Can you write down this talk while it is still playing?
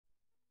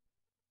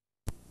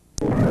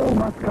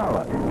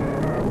Mascaras,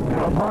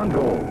 the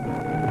Mongols,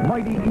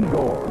 Mighty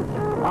Igor,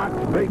 Ox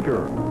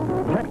Baker,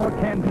 Tex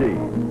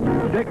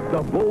McKenzie, Dick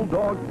the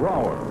Bulldog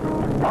Brower,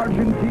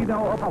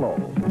 Argentina Apollo,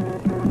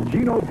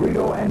 Gino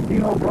Brito and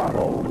Dino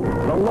Bravo,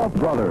 the Love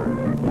Brothers,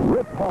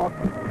 Rip Hawk,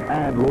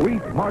 and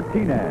Luis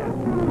Martinez.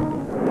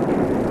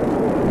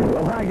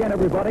 Well, hi again,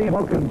 everybody.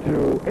 Welcome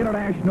to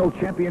International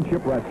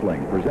Championship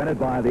Wrestling, presented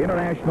by the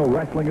International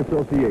Wrestling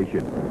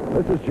Association.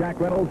 This is Jack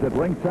Reynolds at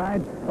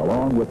ringside,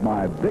 along with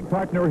my big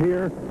partner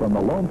here from the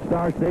Lone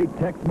Star State,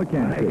 Tex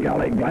McKenzie. Hey,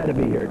 golly, glad to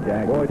be here,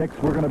 Jack. Boy, Tex,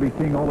 we're going to be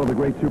seeing all of the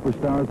great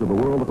superstars of the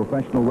world of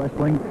professional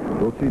wrestling.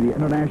 We'll see the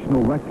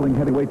International Wrestling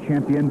Heavyweight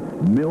Champion,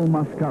 Mil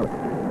Mascaras.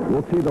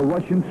 We'll see the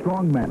Russian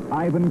strongman,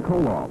 Ivan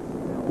Koloff.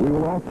 We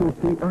will also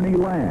see Ernie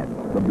Ladd.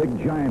 The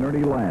big giant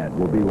Ernie Ladd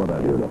will be with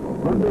us.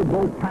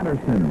 Thunderbolt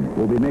Patterson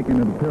will be making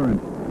an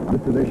appearance on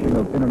this edition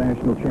of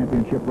International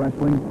Championship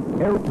Wrestling.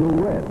 Eric the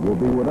Red will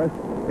be with us.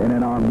 And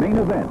in our main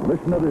event,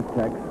 listen to this,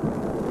 Tex,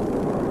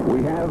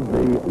 we have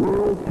the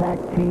World Tag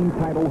Team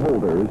title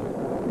holders,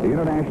 the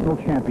international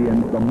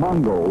champions, the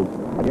Mongols,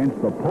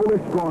 against the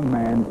Polish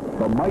strongman,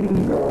 the Mighty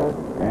Igor,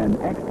 and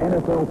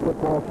ex-NFL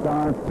football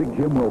star, Big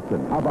Jim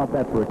Wilson. How about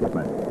that for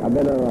equipment? I've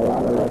been on a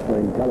lot of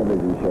wrestling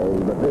television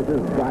shows, but this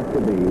has got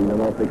to be the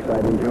most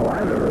exciting show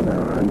I've ever been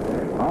on.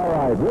 All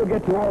right, we'll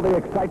get to all the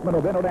excitement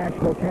of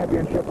International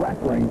Championship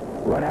Wrestling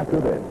right after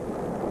this.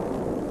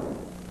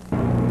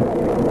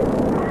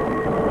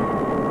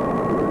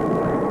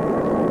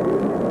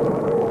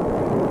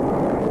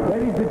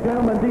 Ladies and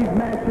gentlemen, these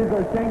matches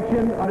are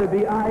sanctioned under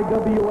the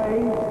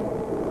IWA.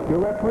 Your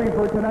referee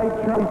for tonight,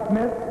 Charlie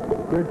Smith.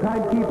 Your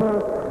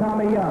timekeeper,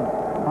 Tommy Young.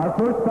 Our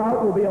first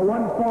bout will be a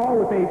one fall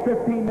with a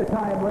 15-minute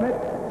time limit.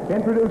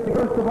 Introducing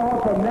first of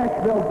all from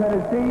Nashville,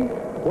 Tennessee,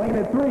 weighing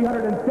at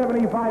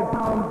 375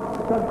 pounds,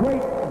 the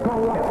great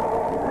Goliath.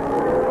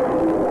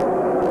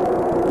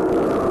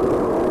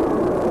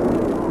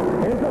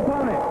 His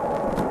opponent,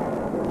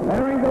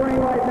 entering the ring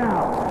right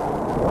now,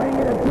 weighing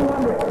in at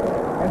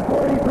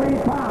 243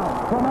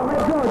 pounds, from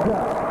Atlanta, Georgia,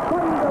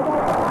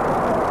 Thunderbolt.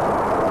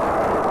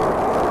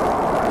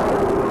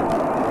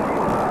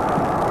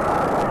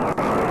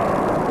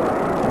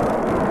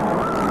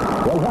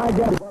 Well, hi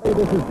again, everybody.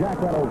 This is Jack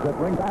Reynolds at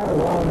ringside,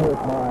 along with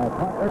my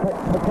partner, Tex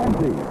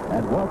McKenzie.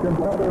 And welcome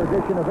to another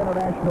edition of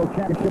International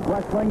Championship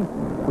Wrestling,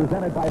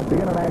 presented by the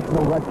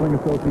International Wrestling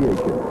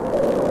Association.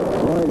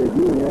 Boy, did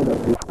you hear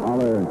the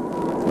holler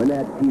when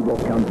that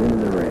T-Bolt comes into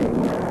the ring.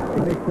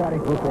 An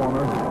exciting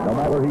performer, no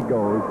matter where he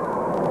goes.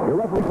 Your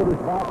referee for this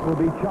bout will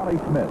be Charlie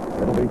Smith.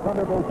 It'll be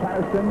Thunderbolt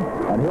Patterson,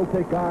 and he'll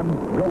take on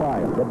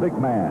Goliath, the big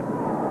man.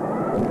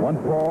 One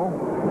fall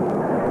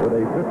with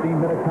a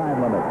 15-minute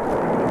time limit.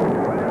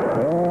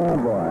 Oh,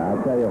 boy,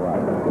 I'll tell you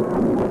what.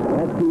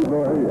 That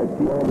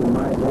T-Bolt in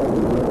my head is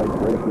really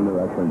breaking the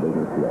wrestling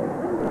business today.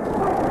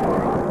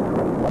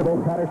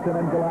 Thunderbolt Patterson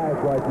and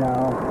Goliath right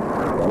now.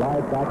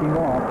 Goliath backing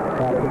off.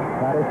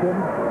 Patterson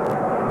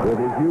with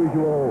his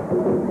usual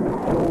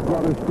old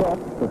brother stuff,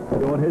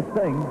 doing his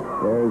thing.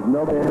 There's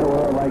nobody in the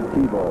world like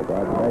T-Bolt,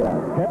 I'll tell you.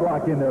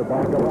 Headlock in there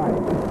by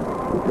Goliath.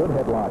 Good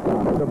headlock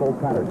on Thunderbolt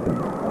Patterson.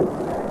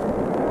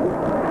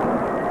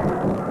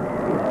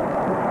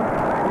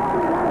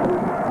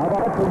 How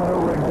about the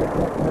ring?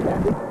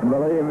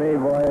 Believe me,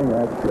 boy,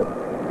 that's good.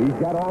 He's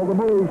got all the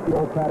moves, the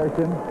old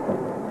Patterson.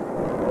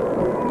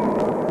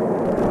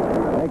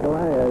 Hey,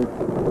 Goliath.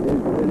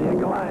 Is he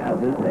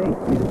Goliath, isn't he?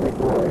 He's a big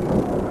boy.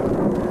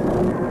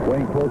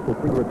 Weighing close to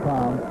 300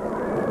 pounds.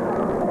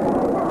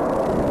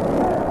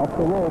 Up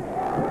the rope.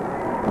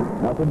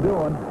 Nothing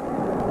doing.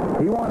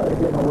 He wanted to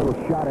give him a little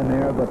shot in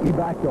there, but he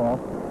backed off.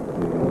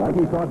 Like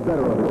he thought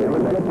better of it. It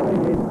was a good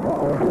thing.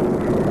 Uh-oh.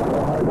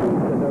 Hard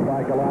in there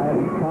by Goliath.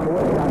 He's found a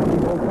way on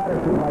Thunderbolt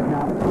Patterson right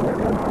now. Here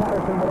comes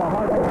Patterson with a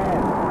hard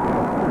hand.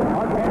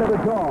 Hard hand to the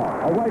jaw.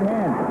 A right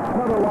hand.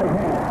 Another right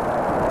hand.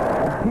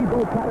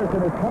 T-Bolt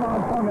Patterson has come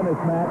on strong in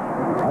this match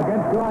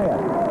against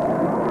Goliath.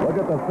 Look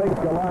at the face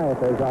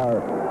Goliath as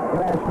our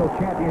National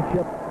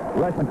Championship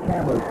wrestling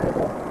cameras.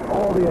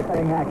 All the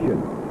exciting action.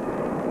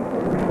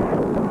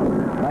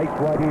 Nice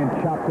right hand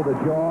chop to the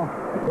jaw.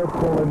 They're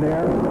pulling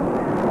there. A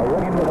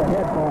right hand to the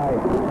head by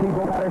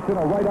T-Bolt Patterson.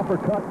 A right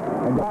uppercut.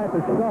 And Goliath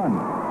is stunned.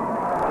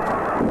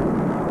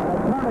 A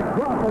tonic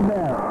drop in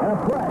there. And a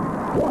press.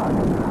 1,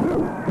 2.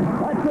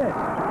 That's it.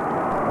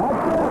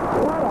 That's it.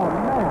 What a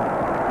man.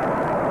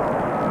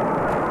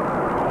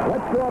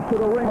 Let's go up to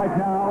the ring right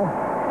now,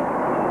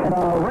 and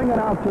our ring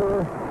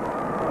announcer,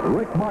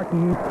 Rick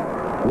Martin,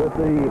 with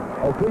the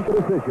official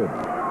decision.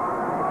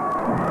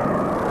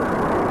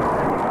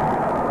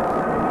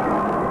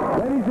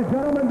 Ladies and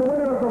gentlemen, the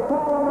winner of the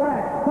fall on the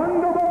match,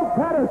 Thunderbolt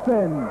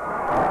Patterson.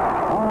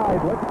 All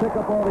right, let's pick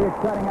up all the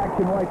exciting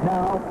action right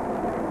now.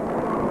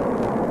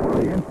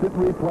 The instant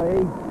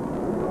replay,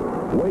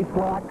 waist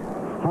lock,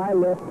 high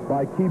lift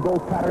by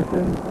T-Bolt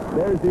Patterson.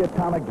 There's the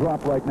atomic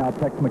drop right now,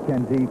 Tex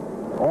McKenzie.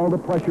 All the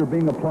pressure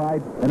being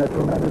applied and a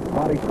tremendous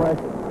body press.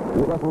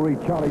 The referee,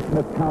 Charlie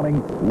Smith,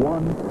 counting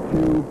 1,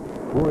 2,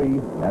 3,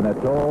 and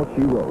that's all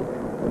she wrote.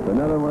 That's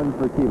another one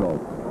for T-Bolt.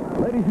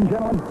 Ladies and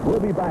gentlemen, we'll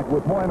be back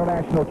with more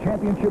International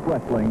Championship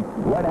Wrestling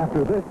right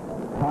after this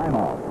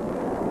timeout.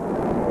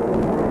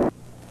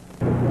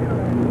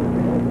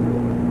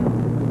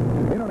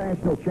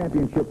 International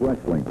Championship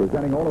Wrestling,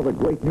 presenting all of the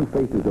great new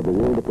faces of the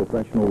world of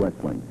professional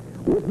wrestling.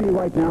 With me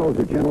right now is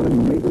a gentleman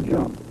who made the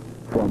jump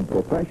from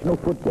professional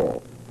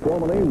football,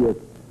 formerly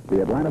with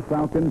the Atlanta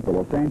Falcons, the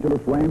Los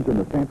Angeles Rams, and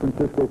the San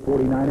Francisco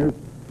 49ers,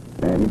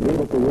 and he gave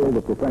up the world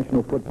of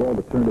professional football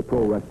to turn to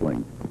pro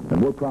wrestling.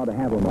 And we're proud to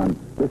have him on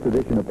this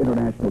edition of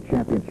International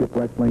Championship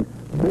Wrestling,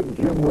 Big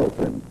Jim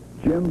Wilson.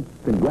 Jim,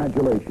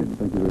 congratulations.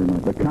 Thank you very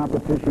much. The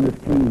competition is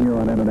keen here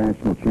on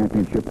International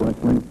Championship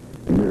Wrestling,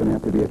 and you're going to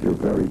have to be at your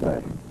very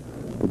best.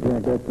 Well,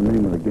 Jack, that's the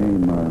name of the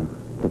game.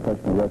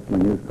 Professional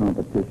wrestling is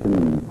competition,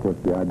 and of course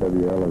the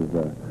IWL is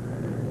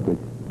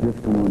it's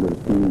just come onto the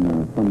scene,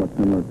 somewhat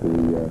similar to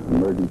the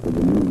emergence of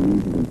the new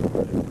leagues in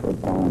professional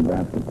football and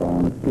basketball,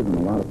 and it's given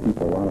a lot of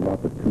people a lot of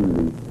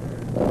opportunities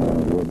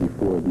where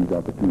before these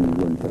opportunities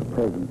weren't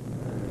present.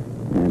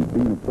 And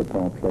being a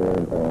football player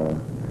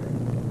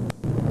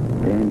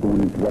and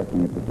going into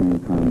wrestling at the same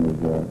time was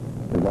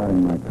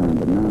dividing my time.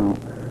 But now,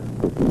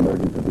 with the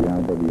emergence of the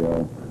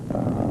IWL,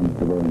 I'm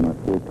devoting my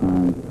full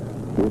time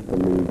with the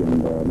league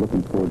and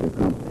looking forward to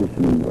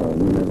competition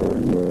whenever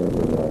and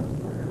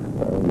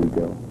wherever we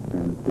go.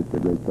 And it's just a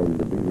great pleasure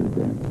to be here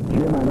again.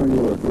 Jim, I know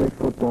you're a great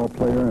football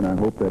player, and I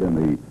hope that in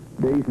the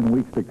days and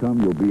weeks to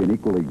come, you'll be an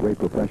equally great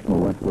professional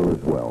wrestler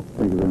as well.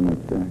 Thank you very much,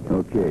 Jack.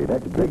 Okay,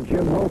 that's Big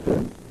Jim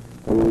Wilson,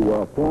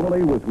 who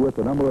formerly was with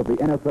a number of the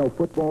NFL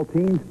football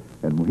teams,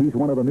 and he's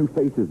one of the new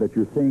faces that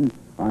you're seeing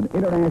on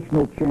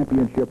International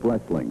Championship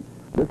Wrestling.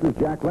 This is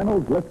Jack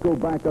Reynolds. Let's go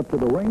back up to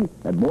the ring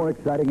and more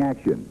exciting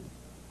action.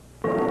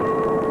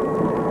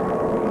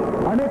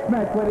 Our next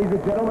match, ladies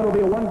and gentlemen, will be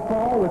a one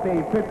fall with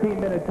a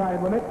 15-minute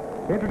time limit.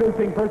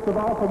 Introducing, first of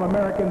all, from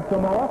American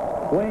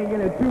Samoa, weighing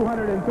in at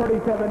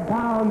 237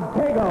 pounds,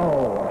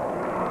 Tago.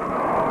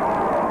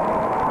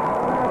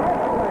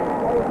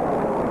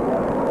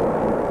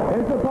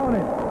 His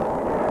opponent,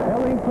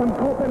 hailing from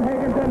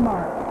Copenhagen,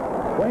 Denmark,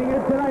 weighing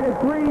in tonight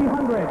at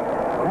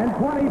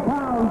 320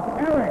 pounds,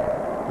 Eric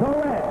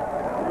Torres.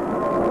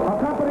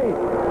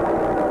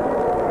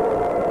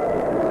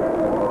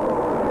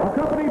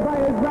 Accompanied by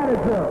his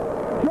manager,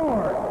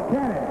 George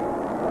Cannon.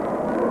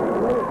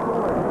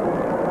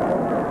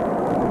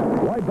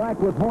 Right back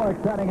with more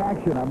exciting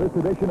action on this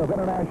edition of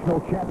International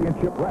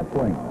Championship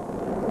Wrestling.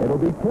 It'll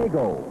be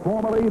Tago,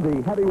 formerly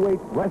the heavyweight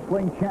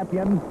wrestling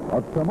champion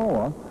of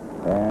Samoa.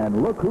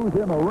 And look who's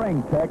in the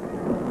ring, Tex.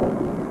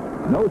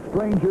 No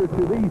stranger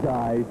to these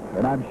eyes,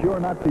 and I'm sure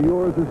not to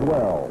yours as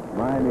well.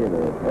 Mine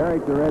either.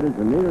 Eric Torres is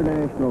an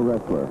international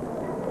wrestler.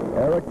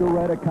 Eric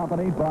Torres,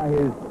 accompanied by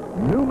his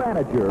new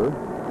manager,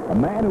 a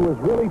man who has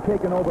really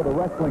taken over the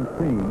wrestling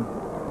scene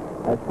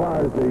as far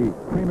as the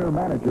premier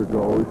manager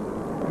goes,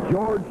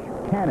 George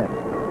Cannon.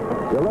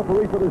 The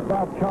referee for this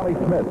bout, Charlie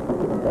Smith.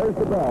 There's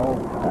the bell,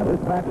 and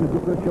this match is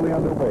officially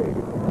underway.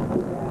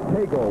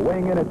 Tago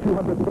weighing in at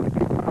 230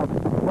 pounds.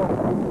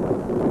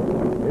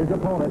 His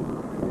opponent,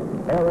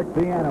 Eric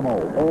the Animal,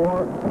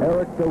 or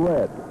Eric the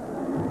Red.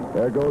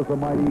 There goes the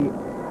mighty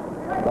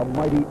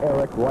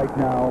Eric right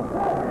now.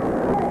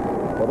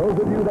 For those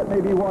of you that may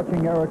be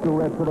watching Eric the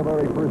Red for the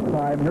very first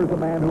time, here's a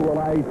man who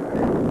relies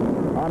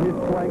on his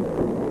strength,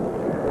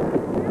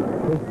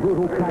 his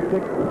brutal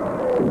tactics.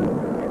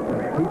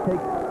 He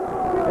takes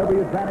every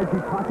advantage he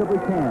possibly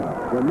can.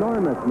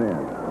 Enormous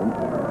man.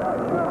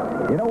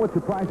 You know what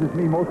surprises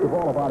me most of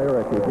all about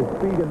Eric is his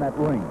speed in that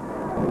ring.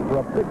 For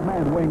a big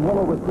man weighing well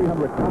over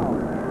 300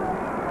 pounds,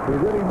 he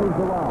really moves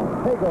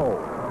around. Tago,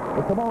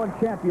 the Samoan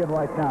champion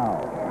right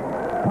now,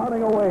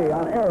 pounding away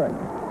on Eric.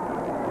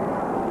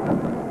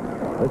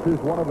 This is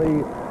one of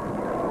the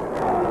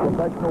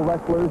professional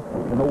wrestlers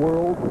in the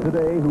world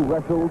today who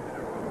wrestles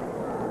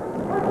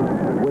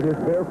with his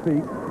bare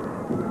feet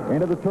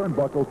into the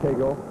turnbuckle,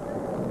 Tago.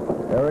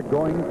 Eric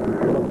going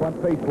to the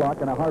front face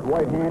lock and a hard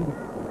right hand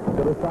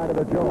to the side of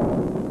the jaw.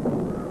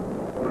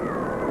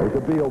 There's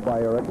a heel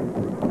by Eric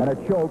and a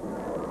choke.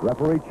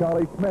 Referee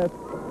Charlie Smith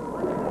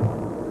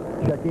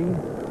checking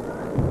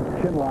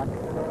chin lock.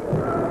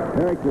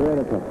 Eric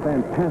Torres has a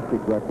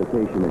fantastic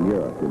reputation in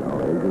Europe, you know.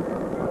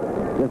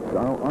 He's just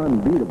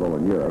unbeatable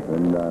in Europe,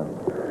 and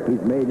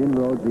he's made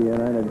inroads in the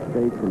United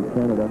States and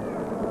Canada.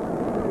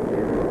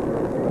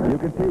 You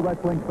can see,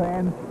 wrestling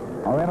fans,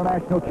 our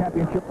International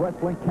Championship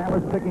Wrestling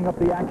cameras picking up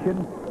the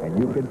action, and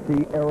you can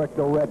see Eric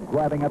the Red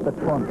grabbing at the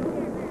trunk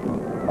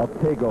of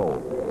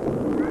Tago.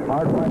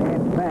 Hard right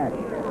hand smash.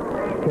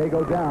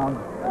 Tago down.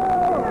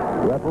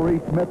 Referee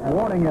Smith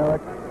warning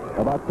Eric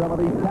about some of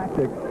these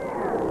tactics.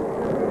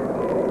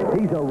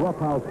 He's a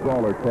roughhouse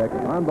brawler, Tex.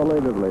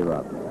 Unbelievably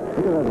rough.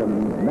 Look at that, a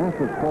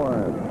massive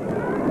forearm.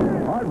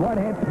 Hard right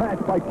hand smash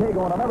by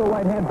Tago and another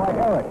right hand by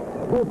Eric.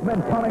 Both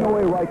men pounding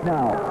away right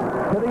now.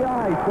 To the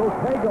eyes goes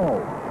Tago.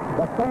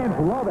 The fans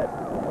love it.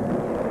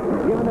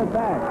 Giving it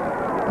back.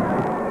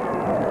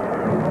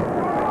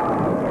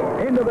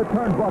 Into the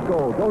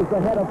turnbuckle goes the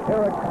head of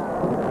Eric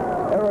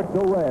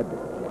the Red,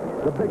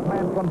 the big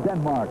man from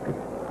Denmark.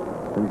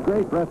 Some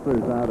great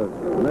wrestlers out of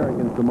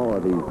American Samoa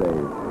these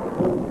days.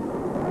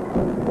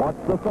 Watch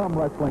the thumb,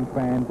 wrestling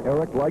fans.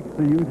 Eric likes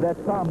to use that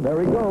thumb. There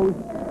he goes.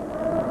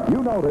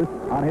 You notice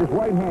on his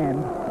right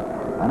hand,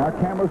 and our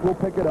cameras will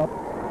pick it up,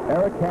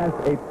 Eric has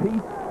a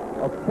piece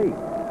of tape,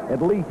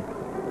 at least.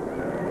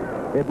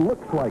 It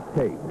looks like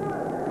tape.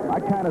 I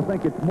kind of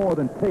think it's more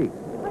than tape.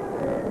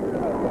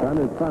 On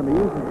his thumb, he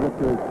uses it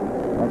to his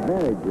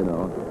advantage, you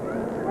know.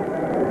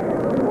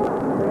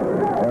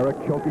 Eric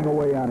choking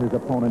away on his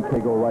opponent,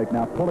 Tago, right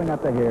now, pulling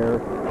at the hair,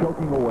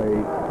 choking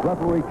away.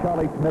 Referee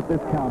Charlie Smith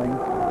is counting.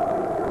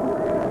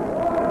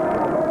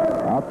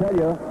 I'll tell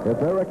you,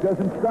 if Eric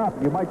doesn't stop,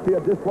 you might see a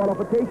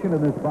disqualification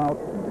in this bout.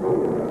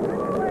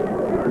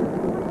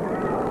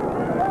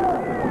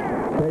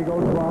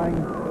 Tago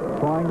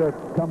trying to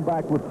come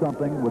back with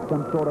something, with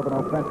some sort of an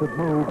offensive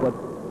move, but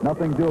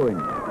nothing doing.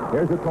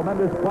 Here's a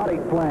tremendous body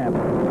slam.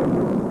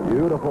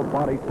 Beautiful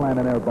body slam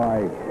in there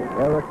by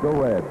Eric the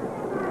Red.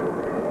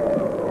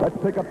 Let's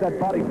pick up that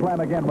body slam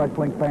again,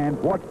 wrestling fans.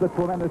 Watch the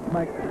tremendous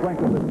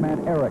strength of this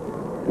man, Eric.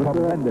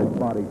 Tremendous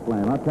body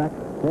slam, huh, Jack?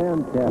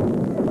 Fantastic.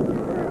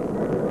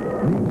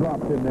 Knee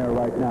drops in there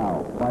right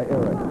now by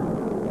Eric.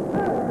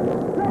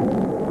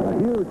 A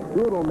huge,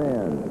 brutal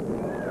man.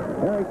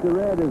 Eric the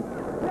Red is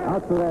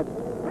out for that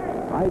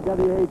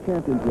IWA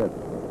championship.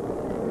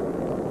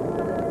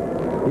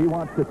 He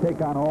wants to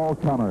take on all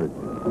comers.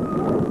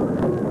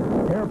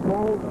 Hair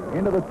pulled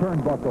into the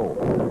turnbuckle.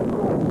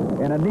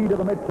 And a knee to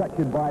the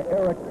midsection by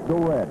Eric the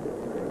Red.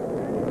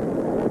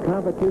 The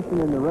competition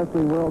in the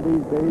wrestling world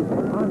these days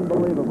is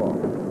unbelievable.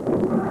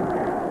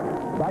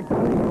 Back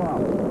body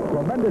drop.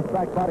 Tremendous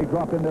back body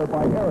drop in there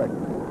by Eric.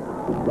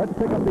 Let's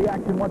pick up the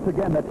action once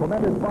again. That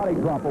tremendous body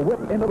drop. A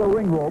whip into the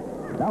ring rope.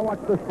 Now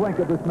watch the strength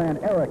of this man,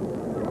 Eric,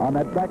 on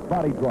that back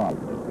body drop.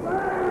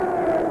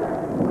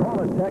 Call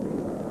it, Tex.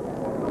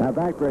 Now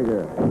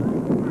backbreaker.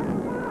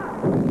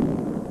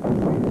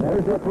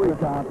 There's the 3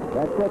 count.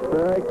 That's it for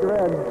Eric the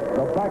Red.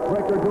 The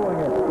backbreaker doing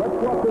it. Let's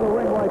go up to the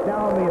ring right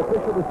now on the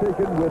official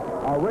decision with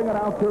our ring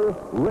announcer,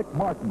 Rick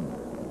Martin.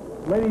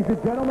 Ladies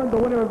and gentlemen, the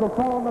winner of the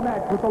fall in the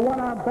match with the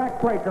one-arm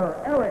backbreaker,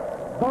 Eric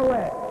the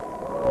Red.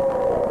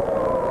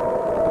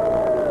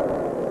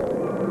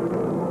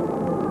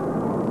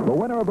 The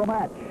winner of the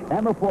match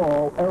and the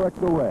fall, Eric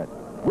the Red.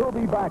 We'll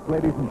be back,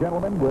 ladies and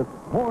gentlemen, with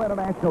more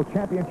International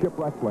Championship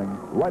Wrestling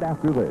right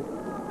after this.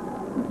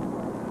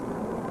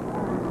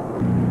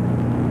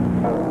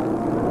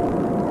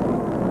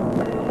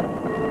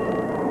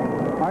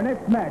 Our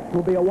next match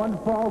will be a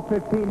one-fall,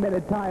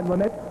 15-minute time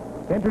limit.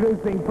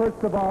 Introducing,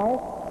 first of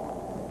all,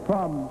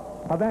 from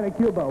Havana,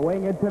 Cuba,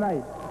 weighing in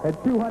tonight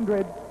at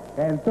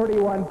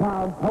 231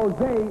 pounds,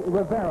 Jose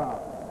Rivera.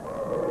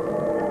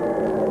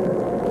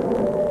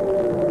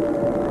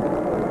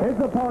 His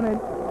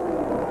opponent,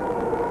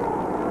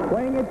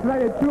 weighing in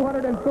tonight at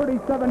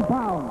 237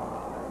 pounds,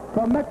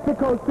 from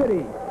Mexico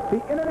City,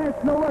 the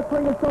International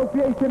Wrestling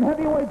Association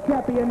heavyweight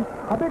champion.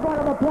 A big round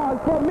of applause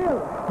for Mil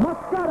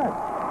Mascaras.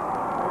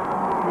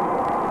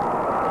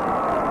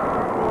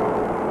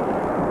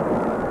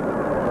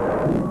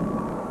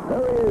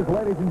 There he is,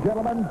 ladies and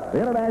gentlemen, the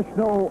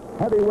International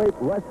Heavyweight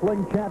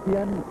Wrestling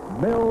Champion,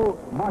 Mil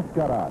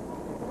Mascaras.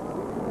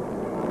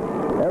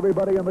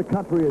 Everybody in the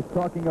country is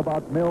talking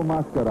about Mil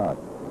Mascaras.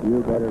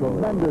 You better a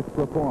tremendous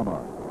performer.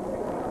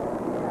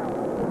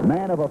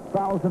 Man of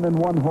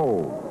 1,001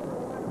 holds.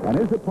 And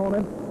his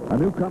opponent, a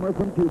newcomer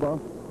from Cuba,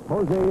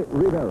 Jose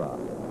Rivera.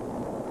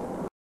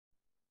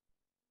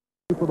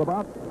 For the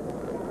bout,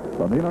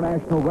 from the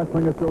International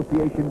Wrestling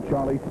Association,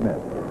 Charlie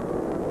Smith.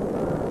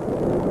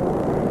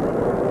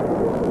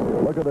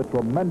 Look at the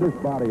tremendous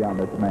body on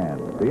this man.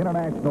 The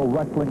International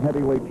Wrestling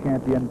Heavyweight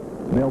Champion,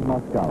 Mil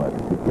Mascaras.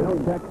 You know,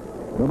 Tex,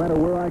 no matter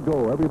where I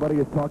go, everybody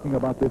is talking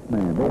about this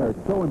man. They are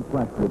so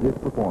impressed with his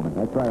performance.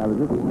 That's right. I was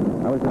in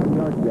New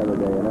York the other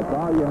day, and that's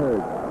all you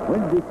heard.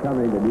 When's he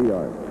coming to New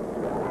York?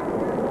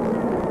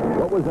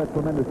 What was that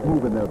tremendous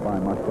move in there by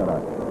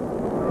Mascaras?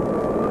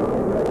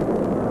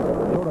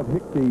 Sort of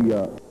hit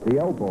the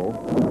elbow.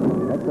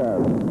 That's a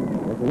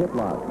hip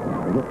lock.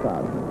 A hip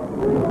toss.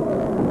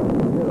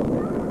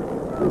 Beautiful.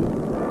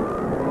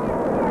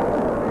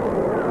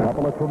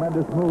 Couple of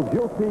tremendous moves.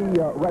 You'll see,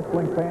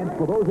 wrestling fans,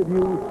 for those of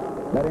you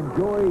that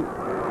enjoy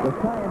the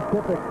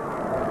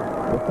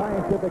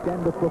scientific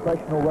end of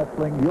professional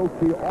wrestling, you'll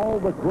see all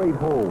the great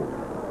holds.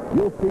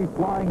 You'll see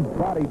flying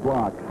body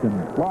blocks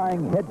and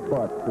flying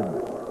headbutts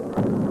and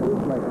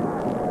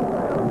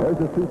there's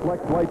a suplex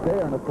right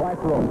there and a try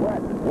for a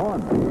flat.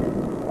 1.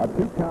 A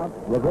 2 count.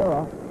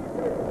 Rivera.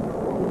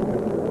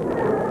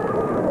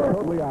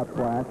 Totally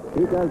outclassed.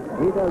 He does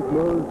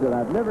moves that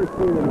I've never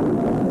seen him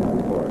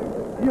before.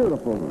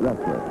 Beautiful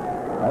wrestler.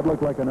 That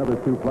looked like another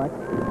suplex.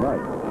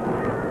 Right.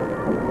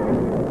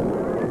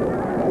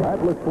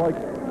 That looks like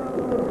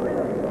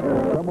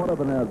somewhat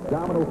of an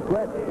abdominal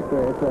stretch. It's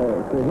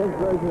his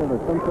version of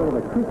some sort of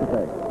a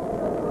crucifix.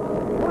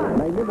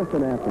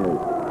 Magnificent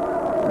athlete.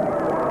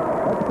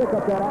 Let's pick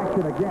up that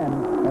action again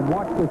and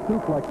watch the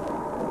suplex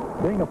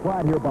being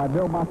applied here by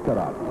Mil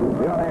Mascaras,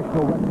 the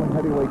International Wrestling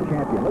Heavyweight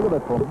Champion. Look at the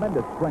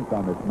tremendous strength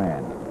on this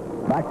man.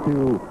 Back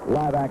to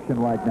live action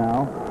right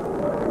now.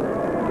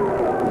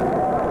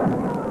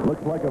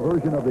 Looks like a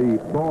version of the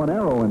bow and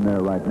arrow in there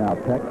right now,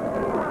 Tex.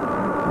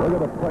 Look at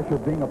the pressure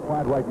being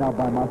applied right now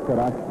by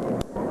Mascaras.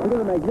 Look at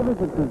the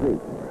magnificent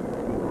physique.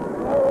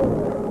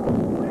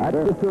 That's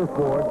the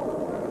surfboard.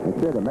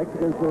 That's it, a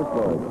Mexican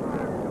surfboard.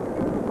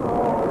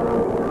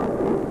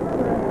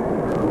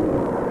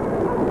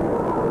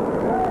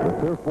 The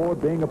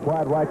surfboard being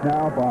applied right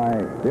now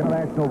by the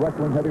International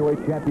Wrestling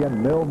Heavyweight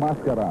Champion, Mil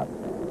Mascaras.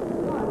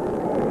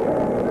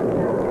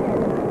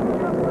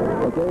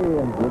 Okay,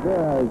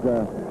 Rivera is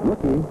a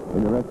rookie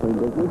in the wrestling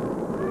business.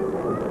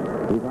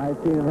 I've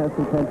seen him have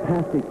some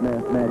fantastic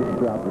matches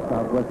throughout the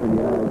southwestern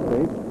United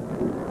States.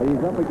 And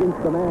he's up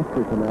against the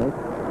master tonight.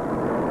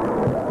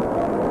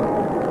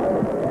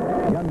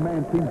 Young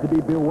man seems to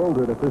be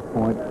bewildered at this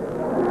point.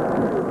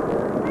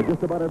 But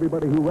just about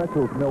everybody who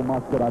wrestles Mil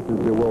Mascaras is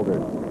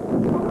bewildered.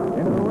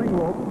 Into the ring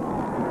rope.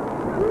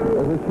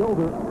 There's a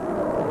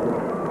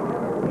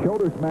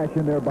shoulder smash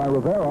in there by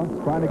Rivera,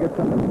 trying to get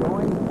something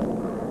going.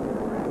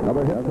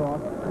 Another hip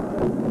toss.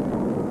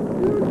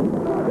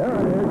 There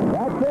it is.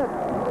 That's it.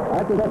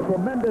 That's a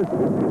tremendous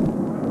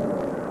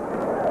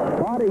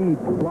body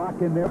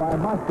block in there by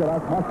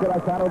Mascaras.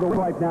 Mascaras out of the way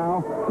right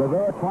now.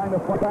 Rivera trying to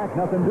fight back.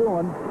 Nothing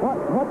doing.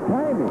 What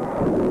timing?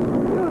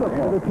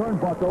 Beautiful. The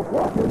turnbuckle.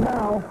 Watch it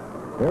now.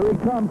 Here he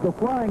comes, the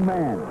flying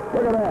man.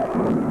 Look at that.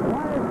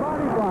 Flying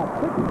body block.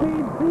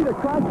 16 feet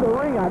across the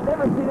ring. I've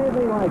never seen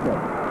anything like it.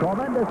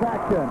 Tremendous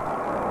action.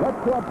 Let's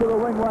go up to the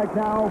ring right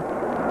now.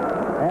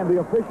 And the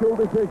official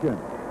decision.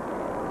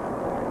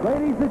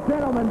 Ladies and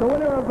gentlemen, the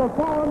winner of the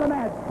fall of the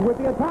match with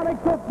the atomic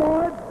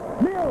surfboard,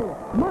 Mil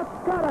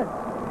Mascaras.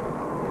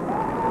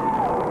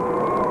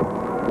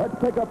 Let's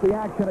pick up the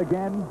action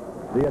again.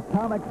 The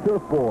atomic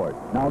surfboard.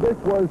 Now this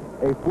was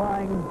a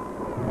flying,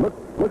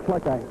 looks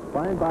like a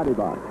Fine body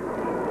box.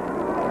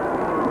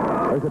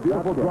 There's a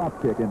beautiful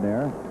drop kick in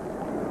there.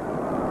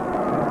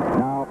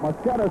 Now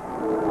Mascaras,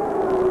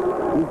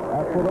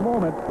 for the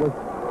moment, was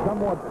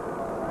somewhat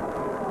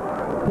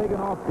taken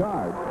off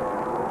guard.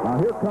 Now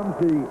here comes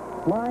the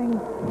flying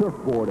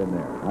surfboard in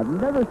there. I've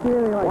never seen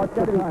anything like Watch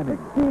the timing.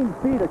 16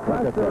 feet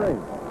across the ring.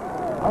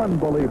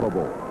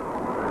 Unbelievable.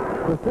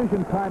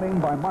 Precision timing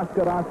by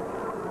Mascaras.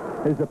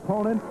 His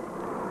opponent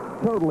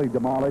totally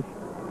demolished.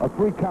 A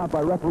 3 count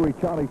by referee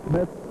Charlie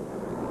Smith.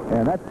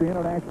 And that's the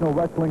International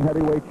Wrestling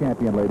Heavyweight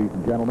Champion, ladies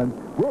and gentlemen.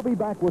 We'll be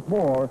back with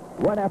more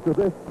right after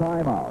this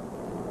timeout.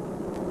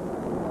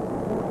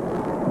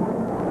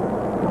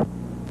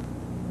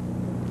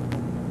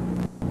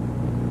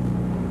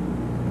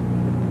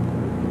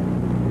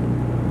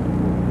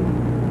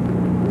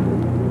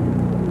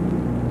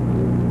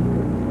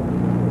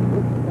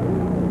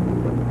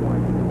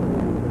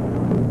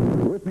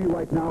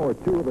 Now are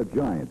two of the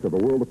giants of the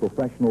world of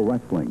professional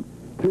wrestling,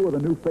 two of the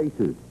new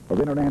faces of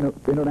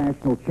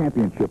international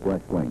championship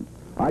wrestling.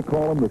 I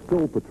call them the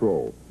Soul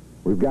Patrol.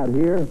 We've got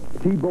here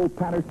T-Bolt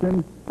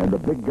Patterson and the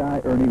big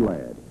guy Ernie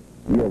Ladd.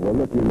 Yeah, well,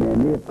 look,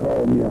 man, they've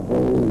called me a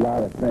whole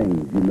lot of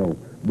things, you know.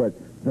 But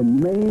the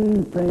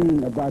main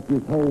thing about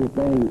this whole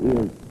thing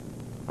is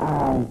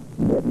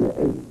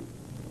IWA.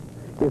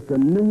 It's a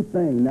new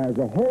thing. Now, there's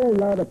a whole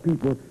lot of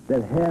people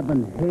that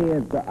haven't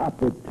had the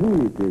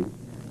opportunity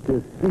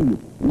to see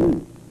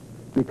me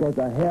because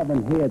I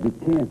haven't had the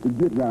chance to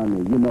get around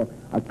there. You know,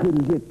 I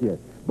couldn't get there.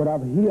 But I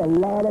hear a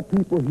lot of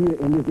people here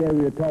in this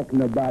area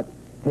talking about,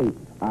 hey,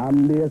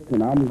 I'm this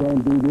and I'm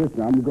going to do this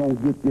and I'm going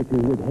to get this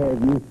and what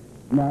have you.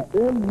 Now,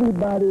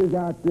 everybody is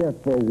out there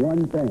for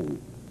one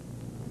thing,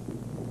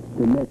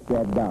 to make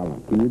that dollar.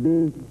 Can you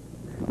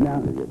dig?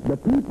 Now, the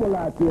people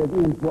out there is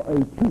in for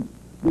a treat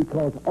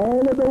because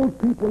all of those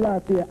people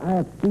out there,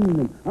 I've seen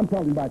them. I'm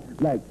talking about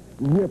like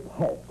Rip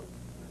Hawk,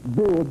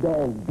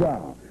 Bulldog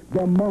Brown,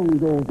 the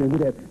Mongols and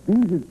whatever.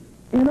 These are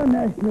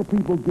international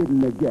people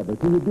getting together.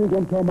 So you dig what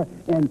I'm talking about?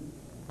 And,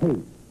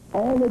 hey,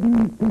 all of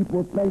these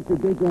people think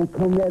that they're going to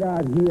come right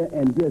out here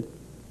and just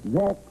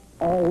walk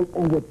all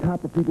over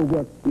top of people.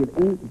 Well, it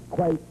ain't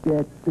quite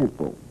that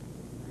simple.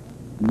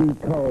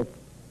 Because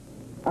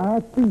I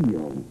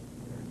feel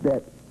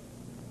that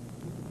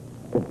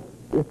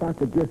if I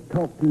could just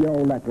talk to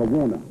y'all like I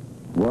want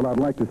to. Well, I'd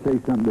like to say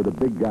something to the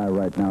big guy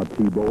right now,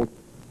 T-Bolt.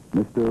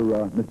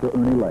 Mr.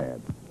 Ernie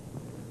Ladd.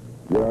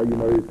 Well, you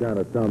know, he's kind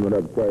of summed it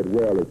up quite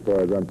well as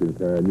far as I'm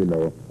concerned. You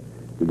know,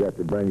 you got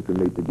to bring some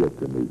meat to get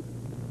some meat.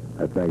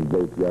 I think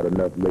both got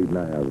enough meat and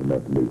I have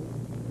enough meat.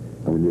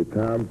 And when you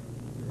come,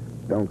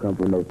 don't come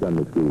for no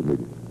Sunday school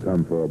meeting.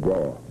 Come for a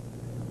brawl.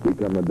 We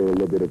come and do a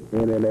little bit of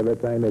any and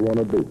everything they want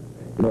to do.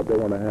 You know, if they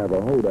want to have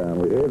a hoedown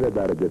where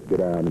everybody just get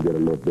out and get a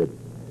little bit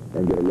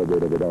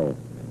of it all.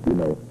 You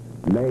know,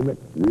 name it,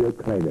 we'll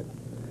claim it.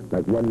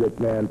 Like one rich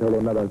man told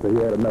another and said he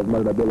had enough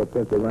money to build a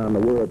fence around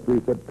the world 3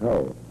 foot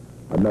tall.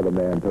 Another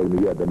man told me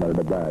he had the money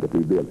to buy it if he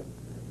built it.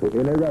 So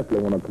any wrestler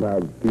want to come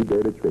out and see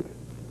dirty tricks.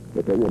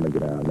 If they want to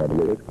get out another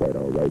way, it's quite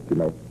all right, you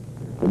know.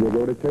 When you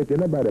go to church,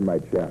 anybody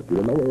might shout.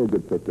 You know, old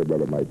good sister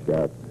brother might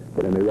shout.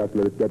 But any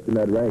wrestler that steps in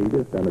that ring, he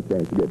just stand a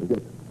chance to get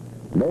the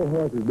No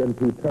horse has been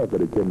too tough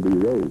that he couldn't be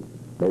rode.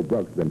 No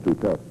buck's been too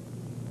tough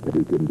that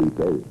he couldn't be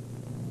sold.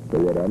 So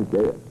what I'm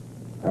saying,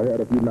 I've had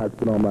a few knocks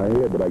put on my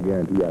head, but I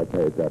guarantee I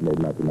passed out no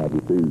knocks in my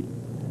received.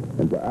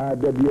 And for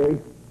IWA,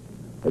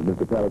 as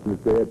Mr. Patterson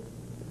said,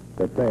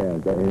 the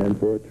fans are in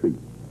for a treat.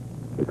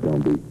 It's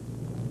going to be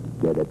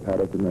Brother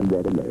Patterson and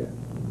Brother Ladd.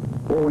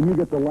 Well, when you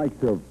get the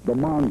likes of the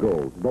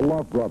Mongols, the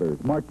Love Brothers,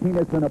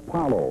 Martinez and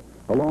Apollo,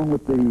 along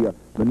with the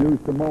new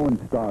Samoan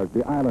stars,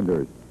 the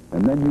Islanders,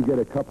 and then you get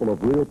a couple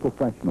of real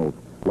professionals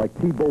like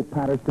T-Bolt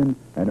Patterson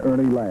and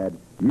Ernie Ladd,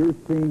 you're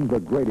seeing the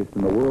greatest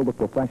in the world of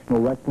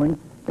professional wrestling,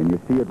 and you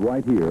see it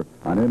right here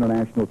on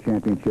International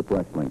Championship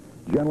Wrestling.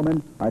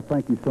 Gentlemen, I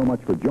thank you so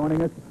much for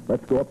joining us.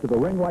 Let's go up to the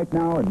ring right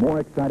now and more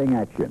exciting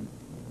action.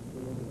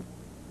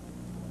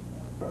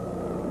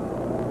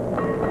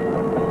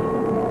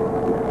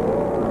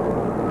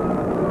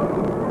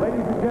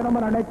 Ladies and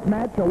gentlemen, our next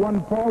match, a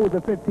one fall with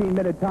a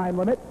 15-minute time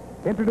limit.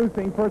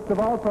 Introducing, first of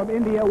all, from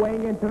India,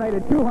 weighing in tonight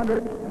at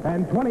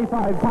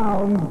 225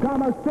 pounds,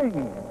 Gama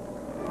Singh.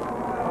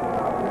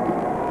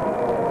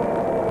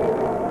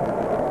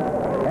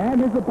 And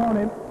his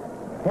opponent,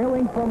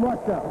 hailing from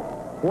Russia,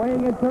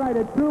 weighing in tonight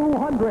at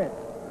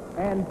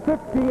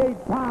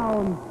 258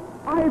 pounds,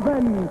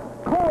 Ivan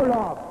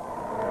Koloff.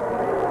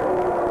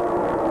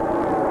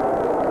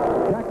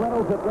 Jack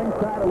Reynolds at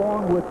ringside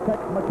along with Tex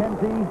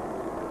McKenzie,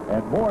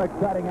 and more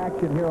exciting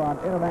action here on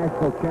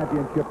International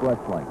Championship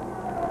Wrestling.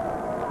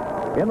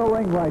 In the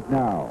ring right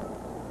now,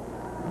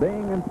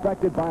 being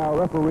inspected by our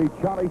referee,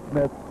 Charlie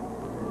Smith,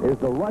 is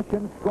the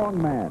Russian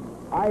strongman,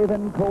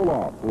 Ivan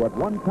Koloff, who at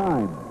one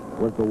time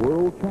was the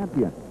world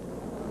champion.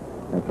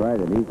 That's right,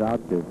 and he's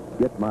out to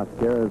get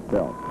Mascaras'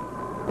 belt.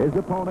 His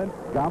opponent,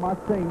 Gama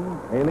Singh,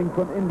 hailing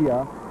from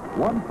India,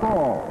 one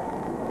fall.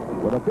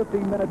 With a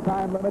 15-minute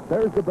time limit,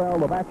 there's the bell,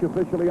 the match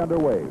officially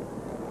underway.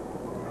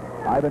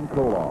 Ivan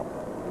Koloff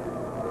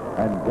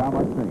and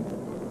Gama Singh.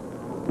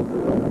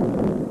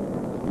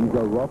 He's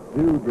a rough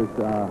dude, this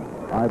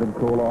Ivan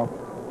Koloff.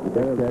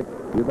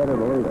 You better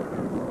believe it.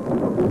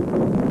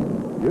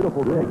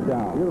 Beautiful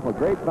takedown. Beautiful,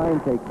 grapevine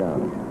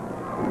takedown.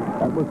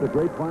 That was the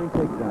grapevine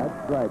takedown.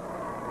 That's right.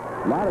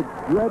 A lot of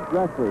good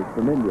wrestlers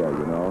from India,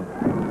 you know.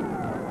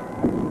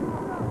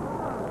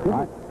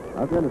 I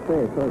was going to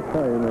say,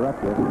 sorry to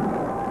interrupt you. I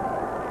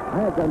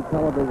have done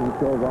television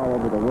shows all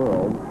over the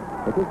world,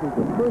 but this is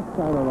the first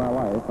time in my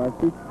life I've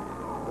seen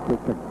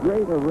such a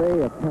great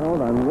array of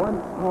talent on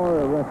 1 hour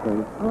of wrestling.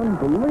 It's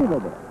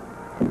unbelievable.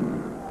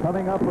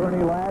 Coming up,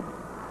 Ernie Ladd.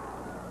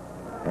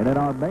 And in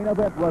our main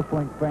event,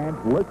 wrestling fans,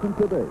 listen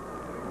to this.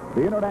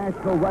 The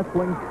International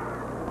Wrestling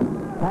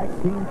Tag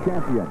Team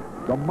Champion,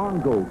 the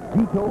Mongols,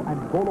 Tito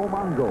and Bolo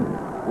Mongols,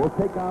 will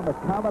take on the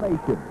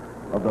combination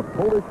of the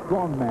Polish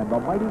strongman, the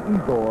mighty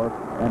Igor,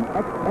 and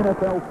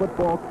ex-NFL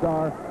football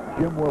star,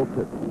 Jim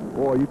Wilson.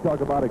 Boy, you talk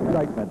about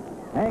excitement.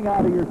 Hang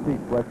out of your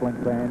seats, wrestling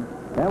fans.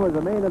 That was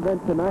the main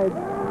event tonight.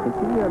 And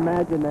can you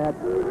imagine that?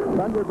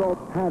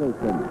 Thunderbolt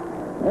Patterson.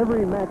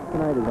 Every match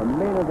tonight is a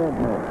main event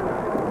match.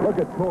 Look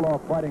at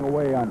Koloff fighting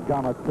away on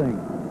Gama Singh,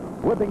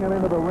 whipping him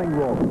into the ring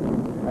rope,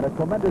 and a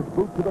tremendous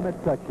boot to the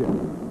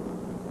midsection.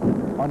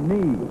 A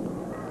knee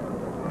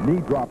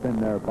drop in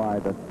there by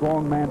the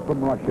strong man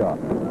from Russia.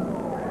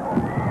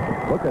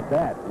 Look at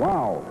that.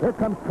 Wow. Here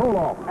comes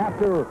Koloff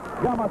after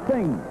Gama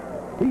Singh.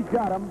 He's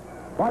got him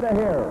by the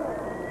hair.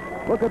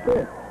 Look at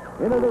this.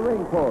 Into the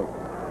ring post.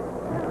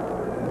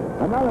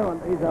 Another one.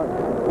 He's out.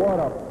 What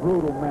a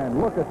brutal man.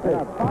 Look at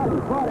this.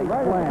 Body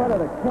right slam. in front of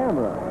the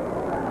camera.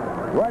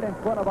 Right in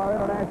front of our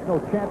International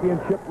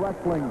Championship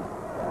Wrestling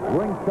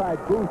ringside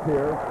booth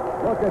here.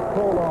 Look at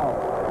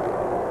Koloff.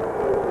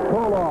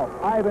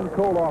 Ivan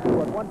Koloff,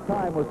 who at one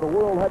time was the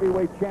world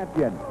heavyweight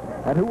champion,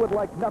 and who would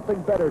like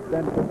nothing better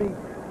than to meet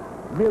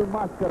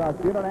Mascaras,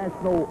 the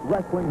International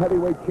Wrestling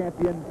heavyweight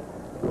champion,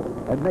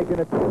 and making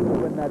it to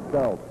win that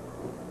belt.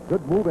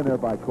 Good move in there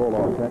by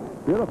Koloff.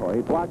 Beautiful.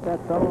 He blocked that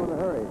fellow in a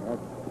hurry.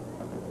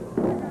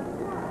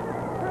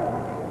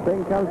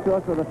 Thing comes to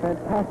us with a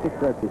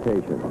fantastic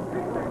reputation.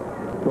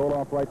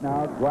 Koloff right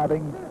now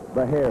grabbing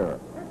the hair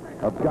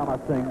of Gama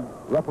Singh.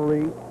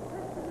 Referee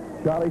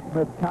Charlie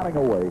Smith counting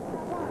away.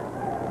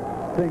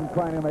 Singh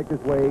trying to make his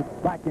way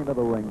back into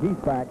the ring. He's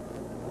back.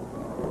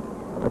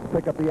 Let's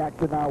pick up the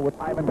action now with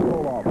Ivan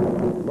Koloff.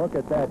 Look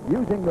at that.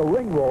 Using the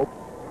ring rope.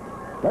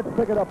 Let's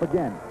pick it up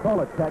again.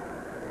 Call it, Tex.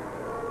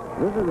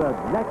 This is a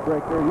neck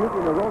breaker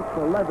using the ropes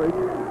for leverage.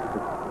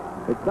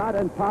 It's not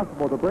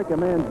impossible to break a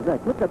man's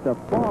neck. Look at the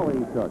fall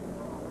he took.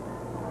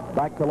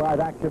 Back to live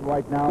action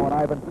right now, and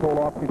Ivan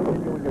Koloff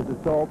continuing his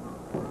assault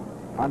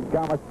on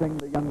Gama Singh,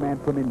 the young man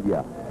from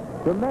India.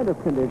 Tremendous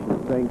condition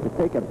thing to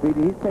take a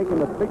beating. He's taken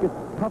the biggest,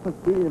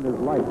 toughest beating of his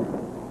life.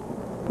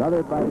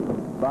 Another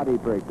body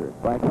breaker,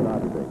 back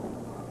body breaker.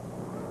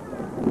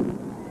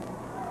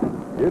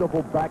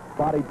 Beautiful back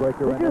body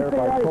breaker in there by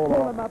Koloff. He pulled him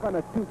Koloff. up on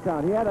a 2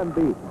 count. He had him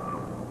beat.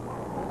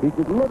 He's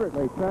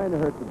deliberately trying to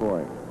hurt the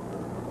boy.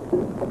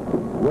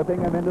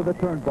 Whipping him into the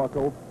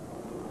turnbuckle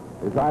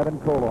is Ivan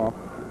Koloff.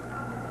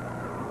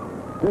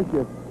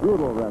 Vicious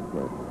brutal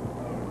wrestler.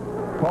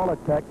 Call it,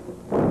 Tex.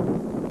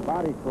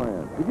 Body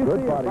slam. Did you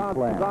Good see body him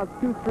slam.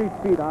 about 2-3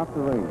 feet off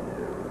the ring?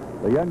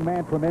 The young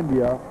man from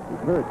India is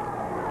hurt.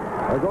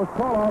 There goes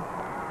Koloff.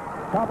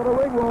 Top of the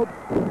ring rope.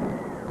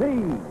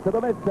 Knee to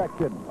the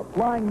midsection. A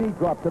flying knee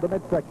drop to the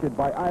midsection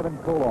by Ivan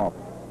Koloff.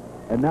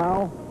 And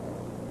now,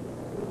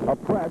 a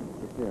press.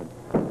 A 2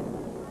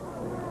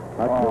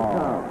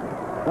 count.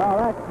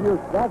 No,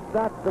 that's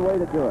not the way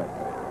to do it.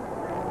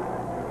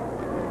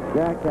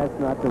 Jack, that's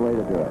not the way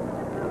to do it.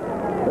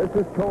 This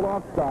is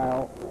Koloff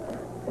style.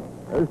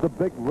 There's the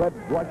big red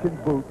Russian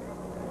boot.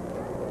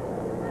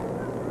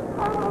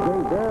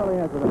 He barely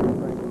has enough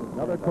strength.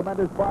 Another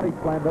tremendous body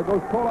slam. There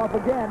goes Koloff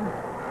again,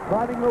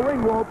 climbing the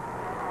ring rope.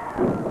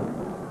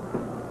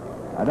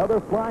 Another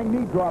flying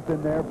knee drop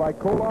in there by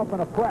Koloff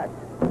and a press.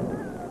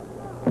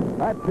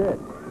 That's it.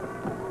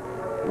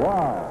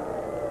 Wow.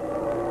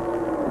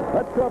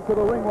 Let's go up to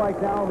the ring right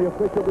now on the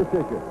official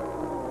decision.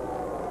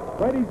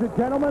 Ladies and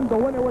gentlemen, the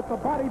winner with the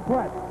body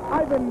press,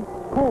 Ivan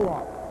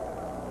Koloff.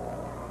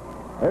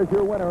 There's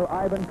your winner,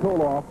 Ivan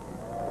Koloff.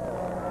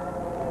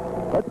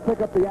 Let's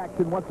pick up the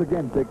action once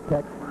again, Big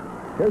Tex.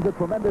 Here's a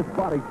tremendous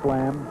body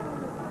slam.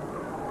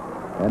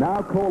 And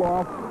now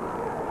Koloff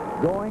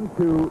going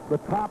to the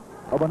top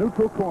of a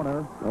neutral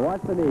corner. Now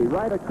watch the knee,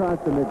 right across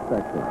the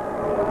midsection.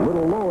 A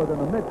little lower than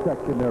the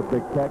midsection there,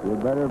 Big Tex. You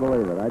better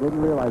believe it. I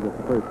didn't realize it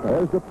the first time.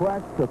 There's the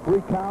press, the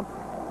 3 count,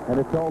 and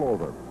it's all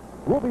over.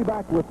 We'll be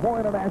back with more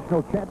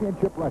International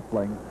Championship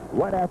Wrestling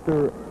right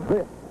after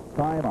this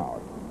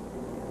timeout.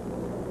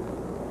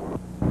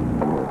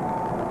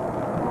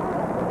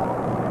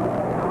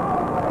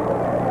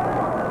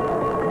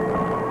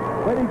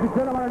 Ladies and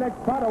gentlemen, our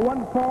next bout, a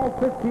 1-fall,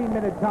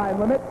 15-minute time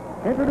limit.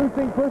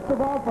 Introducing, first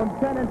of all, from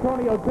San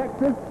Antonio,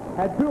 Texas,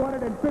 at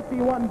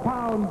 251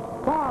 pounds,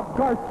 Bob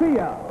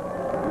Garcia.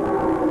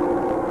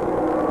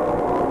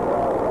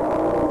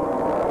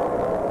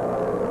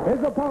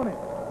 His opponent,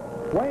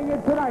 weighing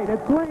in tonight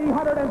at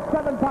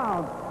 307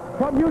 pounds,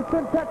 from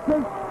Houston,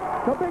 Texas,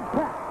 the Big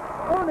Cat,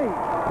 Ernie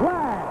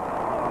Ladd.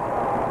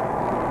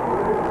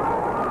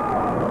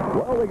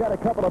 Well, we got a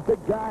couple of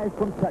big guys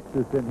from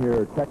Texas in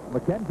here. Tex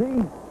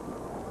McKenzie.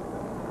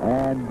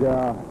 And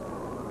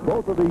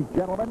both of these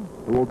gentlemen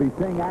who will be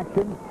seeing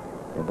action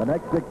in the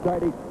next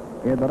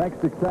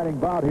exciting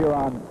bout here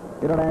on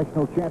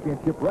International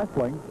Championship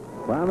Wrestling.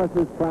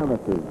 Promises,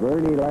 promises.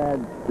 Ernie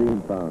Ladd,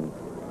 theme song.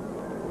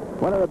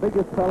 One of the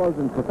biggest fellows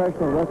in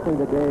professional wrestling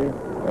today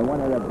and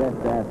one of the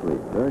best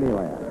athletes, Ernie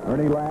Ladd.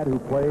 Ernie Ladd, who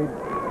played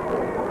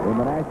in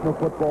the National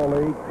Football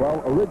League,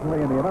 well,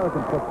 originally in the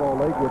American Football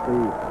League with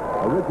the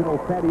original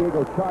San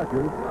Diego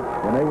Chargers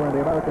when they were in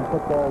the American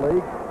Football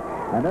League,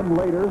 and then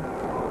later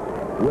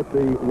with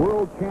the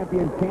world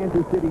champion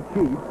Kansas City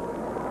Chiefs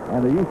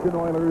and the Houston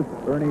Oilers,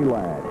 Ernie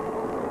Ladd.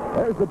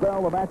 There's the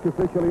bell. The match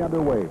officially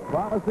underway.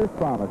 Promises,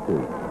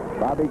 promises.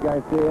 Bobby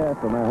Garcia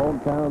from my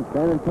hometown,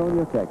 San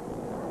Antonio, Texas.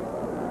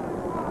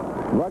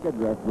 Rugged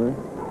wrestler.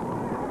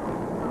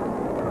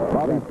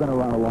 Bobby's been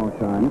around a long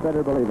time. You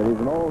better believe it. He's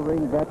an old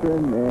ring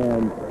veteran,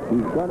 and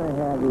he's going to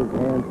have his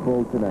hands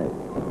full tonight.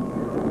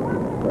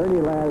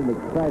 Ernie Ladd, an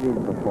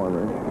exciting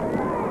performer.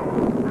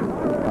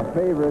 A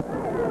favorite.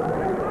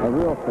 A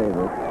real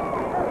favorite.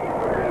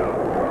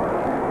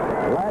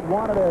 Ladd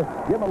wanted to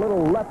give him a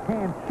little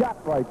left-hand shot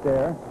right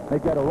there.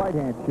 Make that a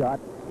right-hand shot.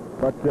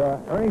 But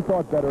Ernie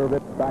thought better of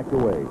it, backed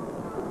away.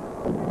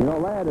 You know,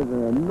 Ladd is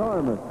an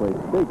enormously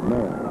big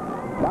man.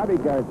 Bobby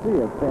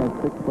Garcia stands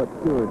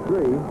 6'2" or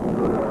 3.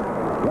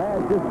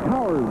 Ladd just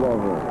towers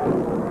over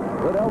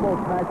him. Good elbow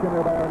smash in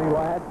there by Ernie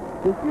Ladd.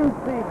 Did you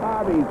see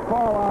Bobby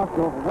fall off?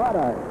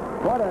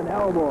 What an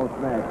elbow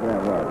smash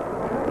that was.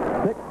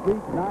 6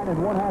 feet, 9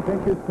 1/2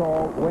 inches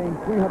tall, weighing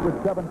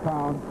 307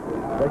 pounds.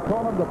 They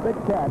call him the Big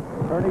Cat,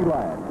 Ernie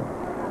Ladd.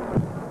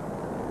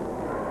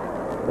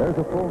 There's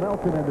a full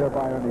Nelson in there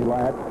by Ernie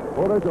Ladd.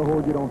 Well, there's a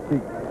hold you don't see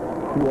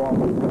too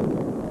often.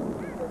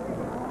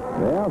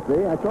 Well,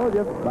 see, I told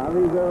you,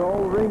 Bobby's an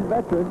old ring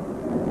veteran.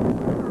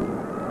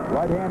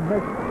 Right hand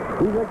miss.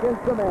 He's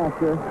against the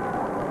master.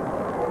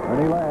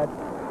 Ernie Ladd.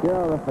 You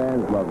know, the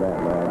fans love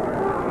that, Ladd.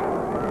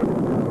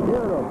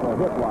 Beautiful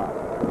hip lock.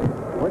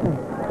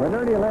 When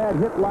Ernie Ladd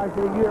hip locks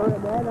a year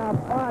and then a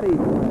body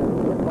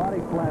slam. Good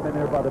body slam in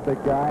there by the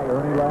big guy,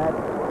 Ernie Ladd.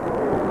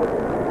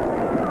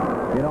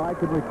 You know, I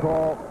can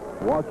recall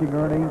watching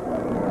Ernie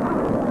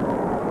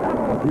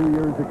a few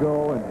years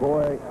ago, and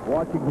boy,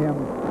 watching him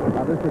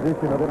on this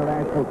edition of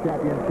International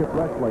Championship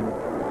Wrestling,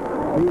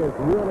 he has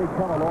really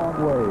come a long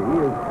way.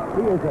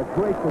 He is a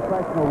great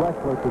professional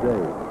wrestler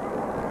today.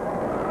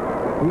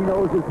 He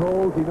knows his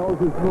holds, he knows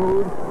his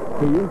moves,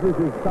 he uses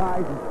his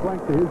size and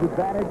strength to his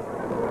advantage,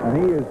 and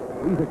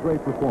he's a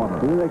great performer.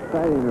 He's an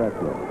exciting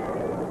wrestler.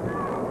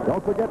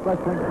 Don't forget,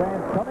 wrestling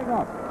fans, coming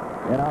up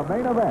in our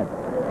main event,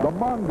 the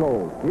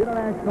Mongols, the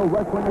International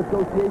Wrestling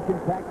Association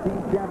Tag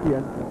Team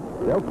Champions.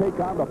 They'll take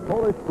on the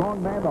Polish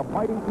strongman, the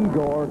mighty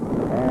Igor,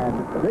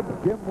 and Big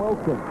Jim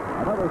Wilson,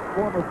 another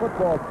former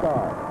football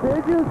star.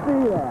 Did you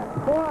see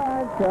that? Boy,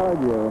 I'm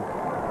telling you.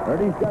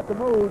 Ernie's got the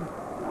moves.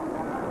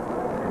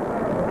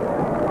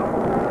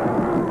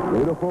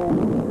 Beautiful.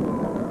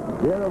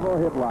 Beautiful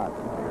hip lock.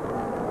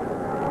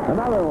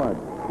 Another one.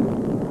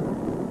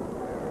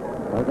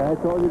 Like I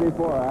told you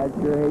before, I'd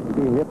sure hate to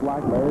be hip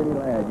locked by Ernie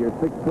Ladd. You're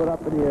 6 foot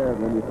up in the air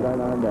when you slide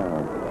on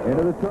down.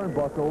 Into the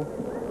turnbuckle.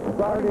 It's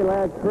Ernie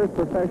Ladd's first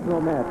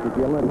professional match at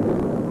the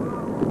Olympics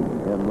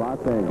in Los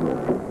Angeles.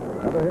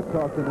 Another hip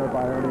toss in there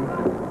by Ernie.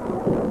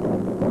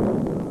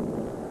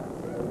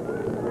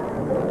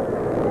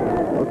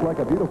 Looks like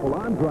a beautiful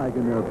arm drag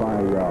in there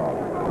by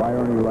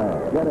Ernie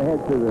Ladd. Got a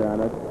head scissor on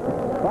it.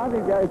 Bobby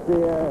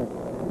Garcia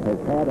has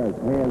had his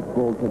hands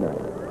full tonight.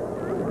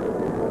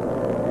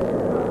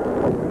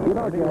 You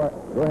know,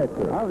 go ahead,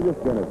 sir. I was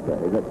just going to say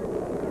that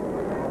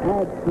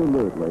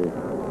absolutely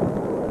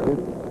this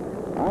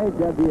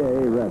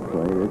IWA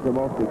wrestling is the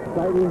most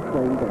exciting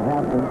thing that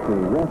happens to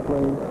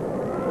wrestling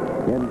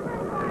in...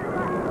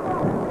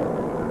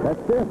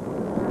 That's it.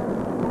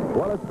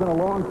 Well, it's been a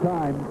long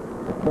time.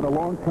 It's been a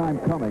long time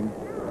coming.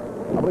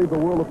 I believe the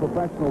world of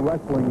professional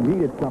wrestling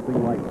needed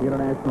something like the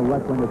International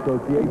Wrestling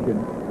Association,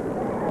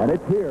 and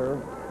it's here.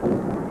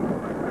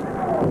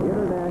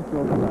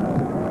 International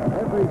crowd.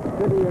 Every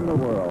city in the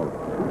world.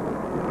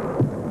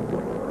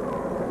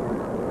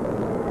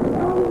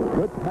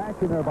 Good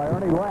passion there by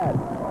Ernie Ladd.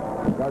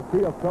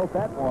 Garcia felt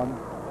that one.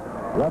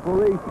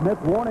 Referee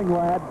Smith warning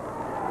Ladd.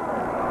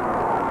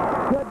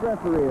 Good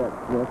referee,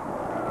 Smith.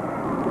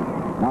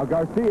 Now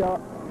Garcia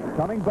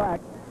coming back.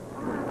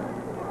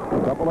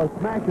 A couple of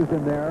smashes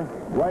in there.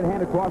 Right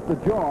hand across the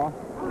jaw.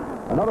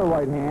 Another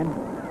right hand.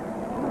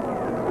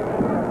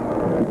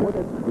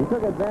 He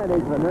took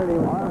advantage of an Ernie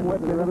Arm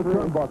whip into the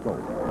turnbuckle.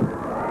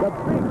 The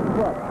big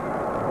foot.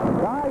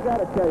 Now, I got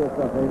to tell you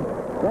something.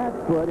 That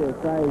foot is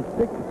size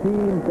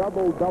 16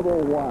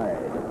 double wide.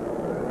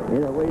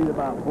 And it weighs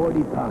about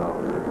 40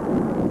 pounds.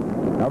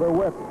 Another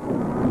whip.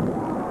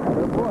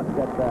 Another foot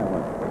gets that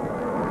one.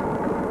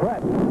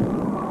 Brett.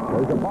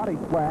 There's a body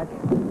splash.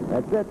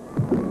 That's it.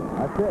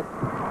 That's it.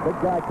 Big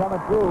guy coming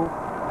through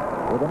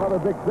with another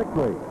big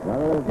victory. Now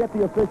let's get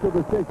the official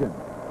decision.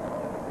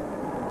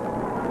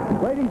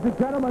 Ladies and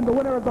gentlemen, the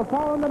winner of the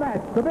fall in the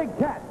match, the Big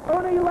Cat,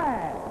 Ernie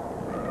Ladd.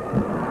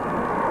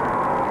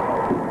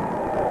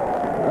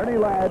 Ernie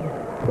Ladd,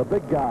 the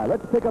big guy.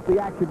 Let's pick up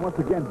the action once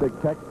again, Big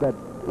Tex. That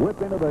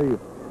whip into the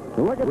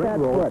Look at that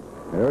roll. foot.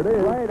 There it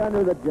is. Right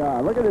under the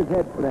jaw. Look at his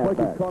head snap Looks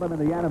like back. he caught him in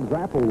the Adam's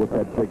apple with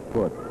that big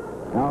foot.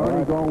 Now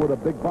Ernie going with a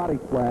big body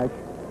splash.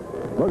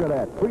 Look at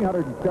that.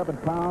 307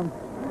 pounds.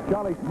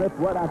 Charlie Smith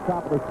right on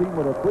top of the scene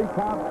with a 3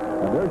 count.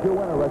 And there's your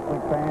winner,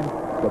 wrestling fans.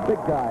 The big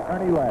guy,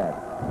 Ernie Ladd.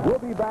 We'll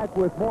be back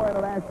with more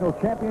International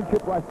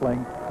Championship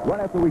Wrestling right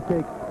after we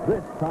take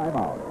this time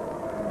out.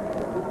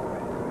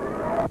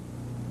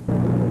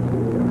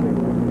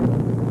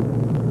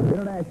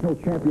 International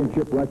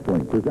Championship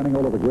Wrestling, presenting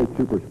all of the great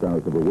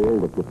superstars of the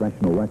world of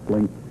professional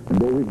wrestling. And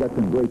boy, we've got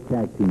some great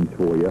tag teams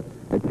for you.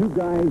 And two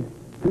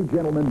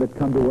gentlemen that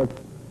come to us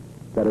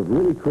that have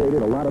really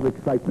created a lot of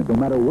excitement. No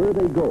matter where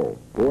they go,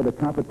 or the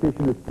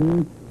competition is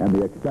keen and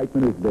the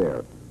excitement is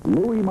there.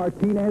 Louis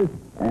Martinez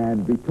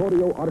and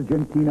Vittorio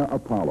Argentina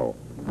Apollo.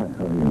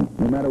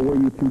 No matter where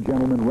you two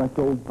gentlemen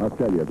wrestle, I'll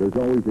tell you, there's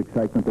always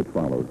excitement that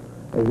follows.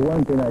 There's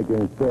one thing I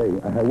can say.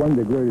 I have one of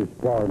the greatest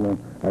partners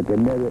I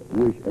can never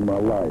wish in my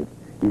life.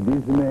 If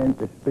this man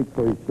can speak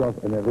for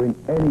himself in the ring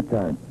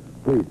anytime,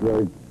 please,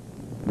 Louis,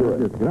 do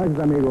it. Gracias,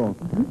 amigo.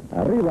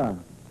 Arriba.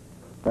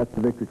 That's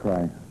the victory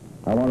cry.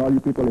 I want all you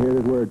people to hear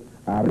this word,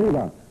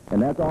 arriba.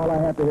 And that's all I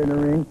have to hear in the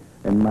ring,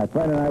 and my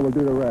friend and I will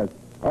do the rest.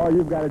 All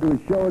you've got to do is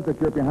show us that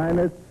you're behind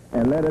us,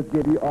 and let us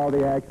give you all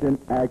the action,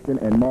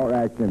 and more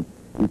action.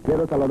 Y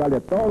quiero saludarle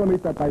a todos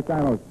mis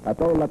paisanos, a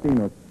todos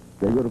latinos.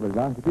 Seguro,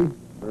 ¿verdad?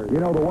 You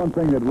know, the one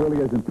thing that really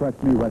has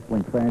impressed me,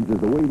 wrestling fans, is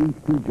the way these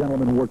two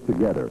gentlemen work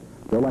together.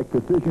 They're like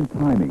precision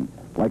timing,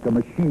 like a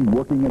machine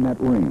working in that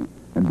ring.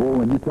 And, boy,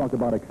 when you talk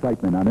about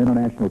excitement on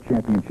International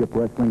Championship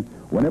Wrestling,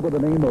 whenever the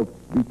name of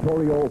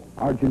Vittorio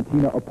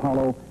Argentina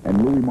Apollo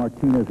and Louis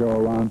Martinez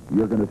are around,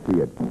 you're going to see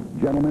it.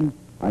 Gentlemen,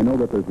 I know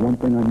that there's one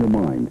thing on your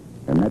mind,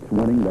 and that's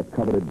winning that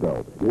coveted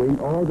belt. Win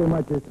all the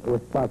matches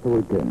with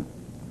possible win.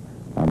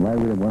 I'm right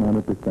with him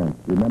 100%.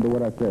 Remember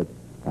what I said.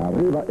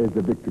 Arriba is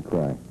the victory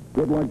cry.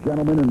 Good luck,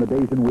 gentlemen, in the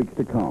days and weeks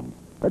to come.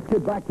 Let's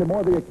get back to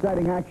more of the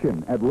exciting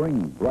action at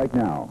Ring right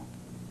now.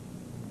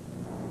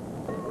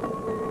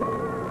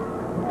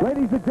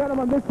 Ladies and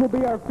gentlemen, this will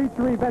be our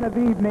feature event of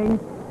the evening.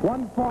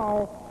 One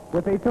fall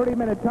with a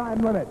 30-minute time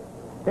limit.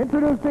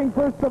 Introducing,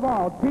 first of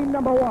all, team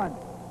number 1.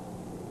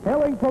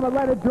 Hailing from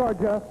Atlanta,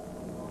 Georgia,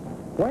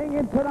 weighing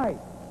in tonight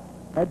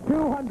at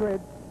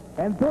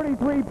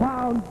 233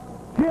 pounds,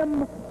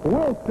 Jim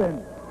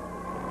Wilson.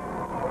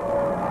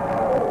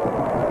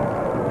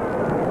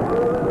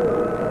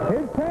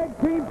 His tag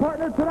team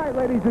partner tonight,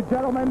 ladies and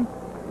gentlemen,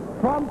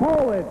 from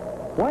Poland,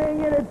 weighing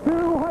in at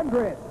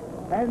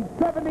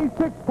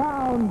 276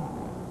 pounds,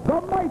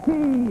 the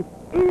mighty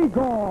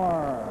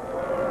Igor.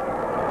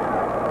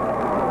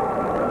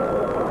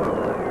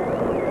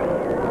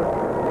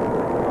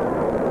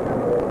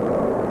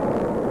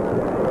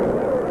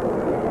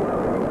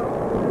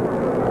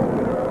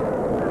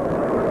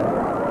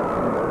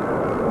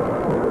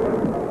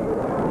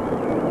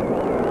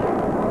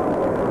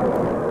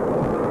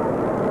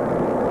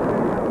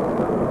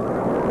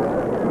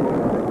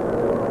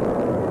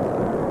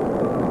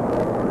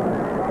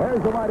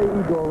 the mighty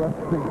Igor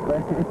wrestling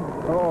fan.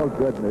 Oh,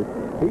 goodness.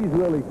 He's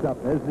really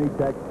something, isn't he,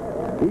 Tex?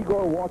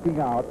 Igor walking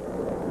out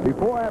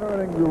before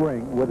entering the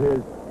ring with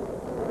his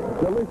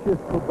delicious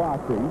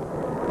kibasi.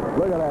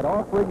 Look at that,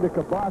 offering the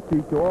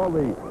kibasi to all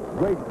the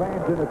great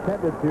fans in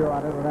attendance here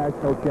on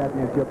International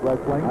Championship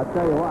Wrestling. I'll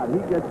tell you what, he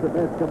gets the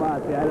best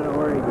kibasi. I don't know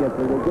where he gets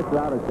it. He gets it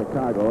out of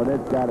Chicago, and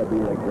it's got to be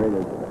the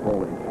greatest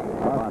Polish.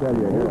 I'll tell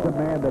you, here's a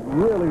man that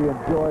really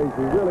enjoys,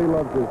 he really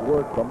loves his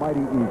work, the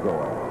mighty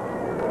Igor.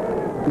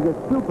 He's a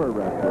super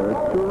wrestler, a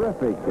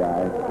terrific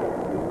guy.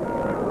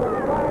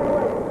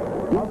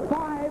 Of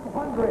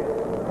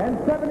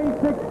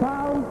 576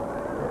 pounds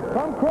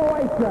from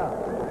Croatia,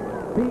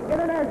 the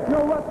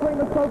International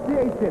Wrestling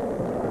Association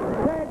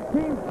Tag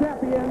Team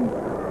Champion,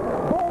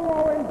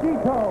 Bolo and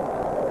Gito,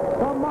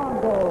 the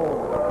Mongols.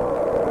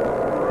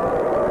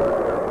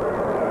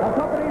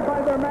 Accompanied by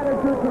their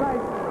manager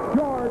tonight,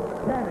 George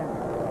Cannon.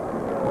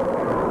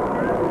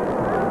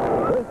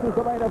 This is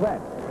the main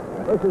event.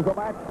 This is a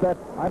match that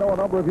I know a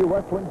number of you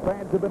wrestling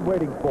fans have been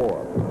waiting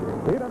for.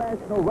 The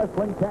International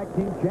Wrestling Tag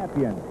Team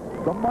Champions,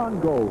 the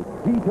Mongols,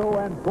 Gito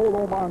and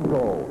Bolo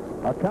Mongol,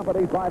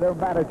 accompanied by their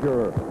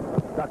manager,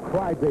 the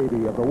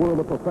crybaby of the world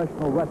of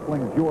professional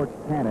wrestling, George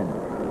Cannon.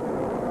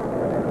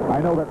 I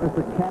know that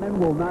Mr. Cannon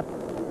will not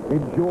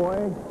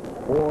enjoy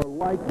or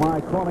like my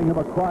calling him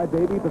a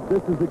crybaby, but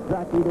this is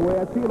exactly the way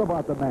I feel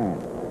about the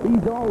man.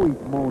 He's always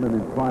moaning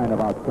and crying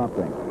about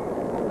something.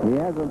 He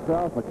has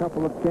himself a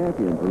couple of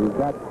champions. He's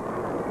got,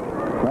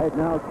 right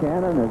now,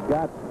 Cannon has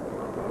got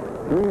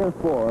 3 or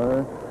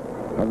 4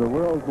 of the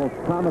world's most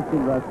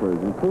promising wrestlers,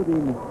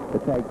 including the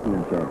tag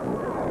team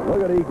champions.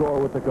 Look at Igor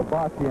with the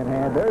kibasi in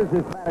hand. There's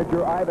his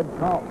manager, Ivan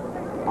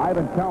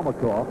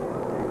Kalmikoff.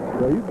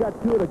 So you've got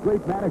 2 of the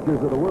great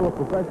managers of the world of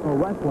professional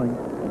wrestling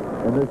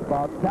in this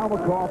bout.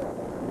 Kalmikoff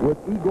with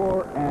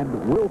Igor and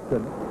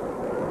Wilson.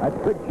 That's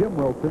Big Jim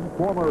Wilson,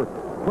 former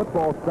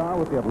football star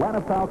with the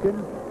Atlanta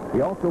Falcons.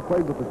 He also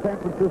played with the San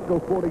Francisco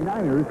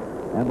 49ers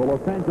and the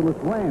Los Angeles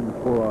Rams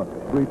for a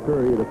brief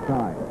period of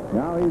time.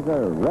 Now he's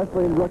a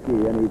wrestling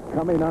rookie, and he's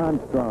coming on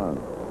strong.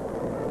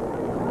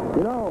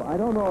 You know, I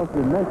don't know if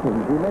we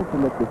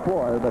mentioned it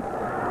before, but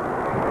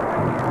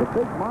the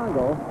big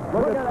Mongol.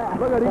 Look at that.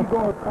 Look at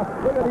Igor.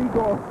 Look at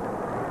Igor.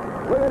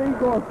 Look at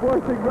Igor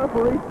forcing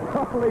referee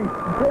Charlie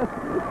Smith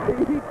to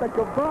eat the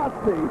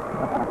kibasi.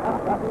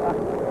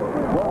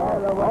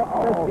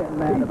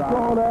 He's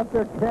going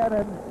after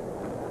Cannon.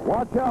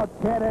 Watch out,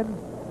 Cannon.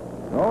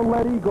 Don't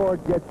let Igor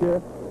get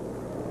you.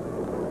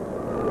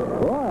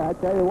 Boy, I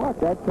tell you what,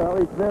 that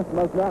Charlie Smith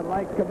must not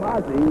like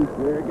kibasi. He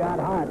sure got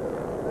hot.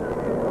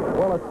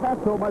 Well, it's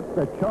not so much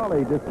that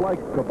Charlie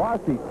dislikes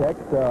kibasi, Tex.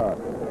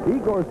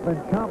 Igor's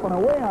been chomping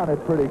away on it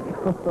pretty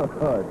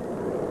good.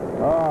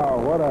 Oh,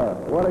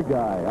 what a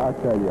guy, I'll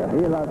tell you.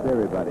 He loves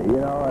everybody, you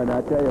know, and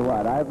I tell you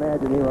what, I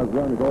imagine he was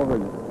going to go over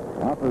and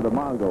offer the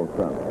Mongols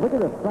something. Look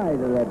at the size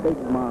of that big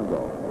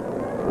Mongol.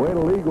 Wait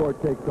till Igor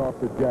takes off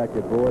the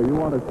jacket, boy. You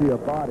want to see a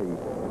body.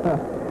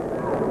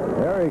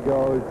 There he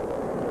goes.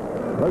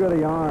 Look at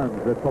the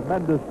arms, the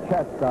tremendous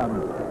chest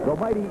on the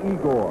mighty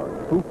Igor,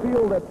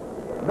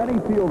 many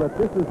feel that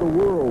this is the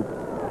world's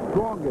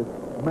strongest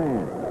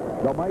man,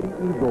 the mighty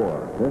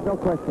Igor. There's no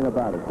question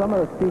about it. Some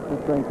of the feats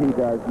of strength he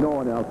does, no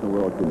one else in the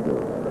world can do.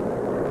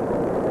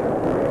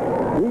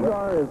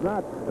 Igor is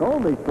not the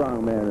only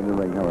strong man in the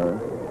ring, however.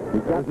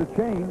 There's a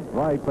chain,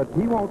 right, but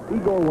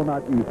Igor will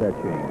not use that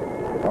chain.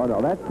 Oh,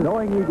 no, that's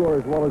knowing Igor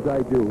as well as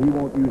I do, he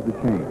won't use the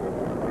chain.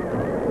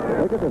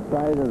 Look at the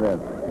size of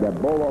the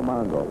Bolo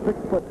Mongol.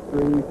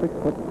 6'3",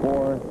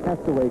 6'4", has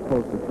to weigh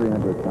close to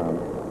 300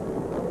 pounds.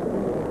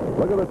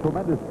 Look at the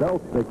tremendous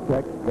belts, Big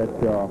Tex, that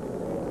the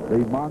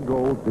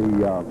Mongols, the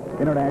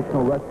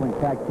International Wrestling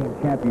Tag Team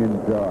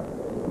Champions,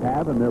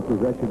 have in their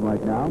possession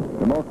right now.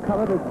 The most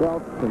coveted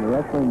belts in the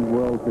wrestling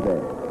world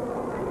today.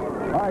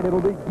 All right,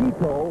 it'll be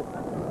Gito,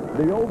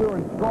 the older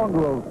and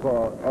stronger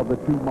of the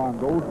 2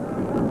 Mongols,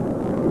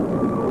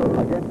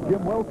 against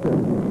Jim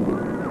Wilson.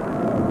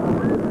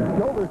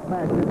 Shoulder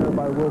smash in there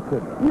by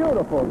Wilson.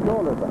 Beautiful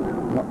shoulder back.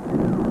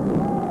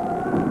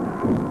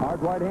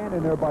 Hard right hand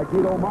in there by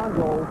Gito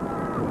Mongol.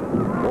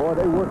 Boy,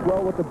 they work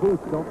well with the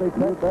boots, don't they?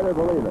 You better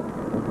believe it.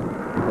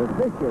 They're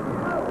vicious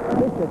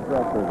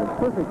wrestlers in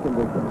perfect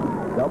condition.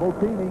 Double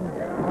teaming.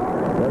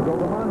 There go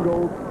the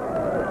Mongols.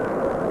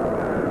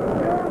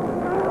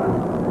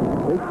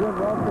 Big Jim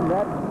Wilson,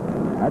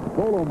 that's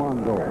Bolo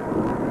Mongol.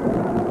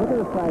 Look at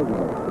the size of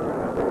it.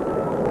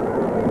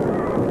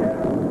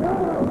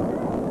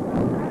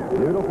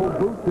 Beautiful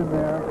boots in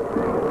there.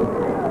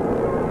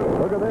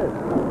 Look at this.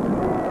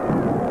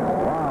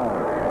 Wow.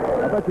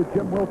 I bet you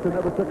Jim Wilson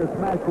never took a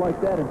smash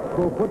like that in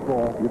pro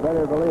football. You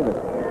better believe it.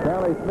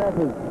 Charlie Smith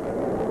is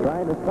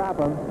trying to stop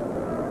him.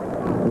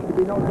 There should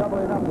be no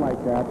doubling up like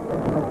that.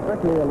 That's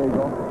strictly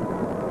illegal.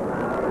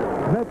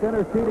 Smith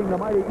interceding the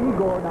mighty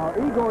Igor. Now,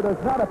 Igor does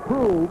not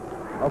approve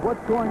of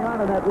what's going on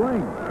in that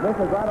ring. Smith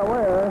is not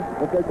aware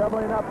that they're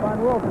doubling up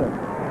on Wilson.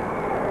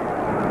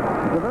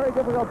 It's a very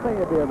difficult thing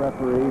to be a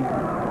referee.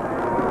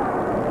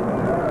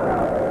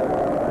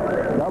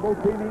 Double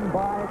teaming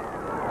by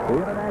The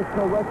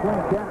International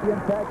Wrestling Champion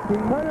Tag Team.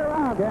 Turn it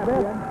around,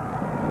 Champion.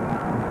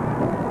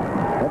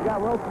 They've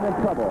got Wilson in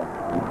trouble.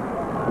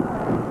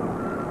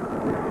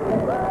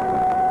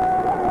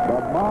 The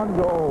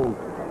Mongols,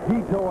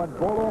 Tito and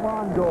Bolo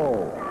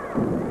Mongol.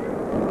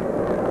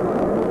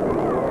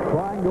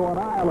 Trying to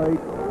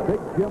annihilate Big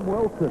Jim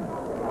Wilson.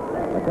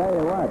 I tell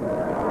you what,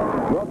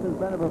 Wilson's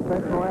been a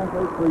professional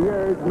athlete for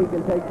years. He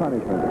can take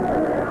punishment.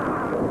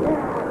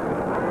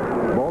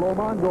 Bolo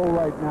Mongol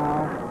right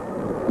now.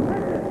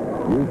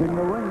 Using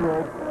the ring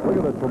rope. Look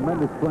at the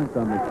tremendous strength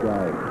on this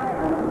guy.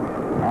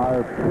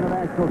 Our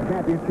International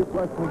Championship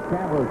Wrestling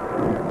cameras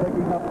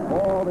picking up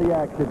all the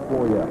action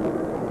for you.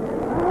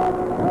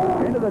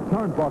 Into the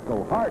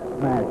turnbuckle. Heart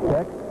smash,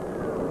 Tex.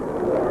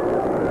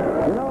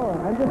 You know,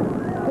 I'm just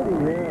sitting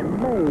here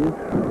amazed.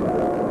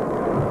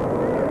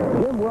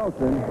 Jim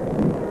Wilson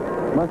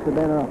must have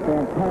been a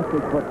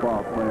fantastic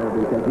football player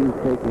because he's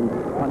taking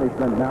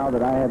punishment now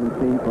that I haven't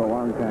seen for a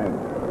long time.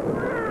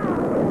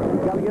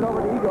 He's got to get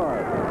over to Igor.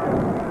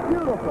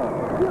 Beautiful,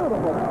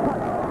 beautiful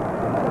touch.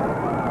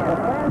 The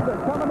fans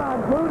are coming on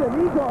glued, and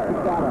Igor's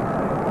got him.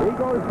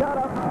 Igor's got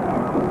him.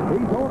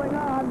 He's holding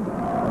on.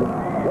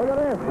 Look at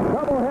this.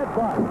 Double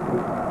headbutt.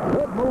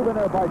 Good move in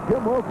there by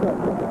Jim Wilson.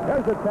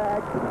 There's a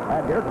tag.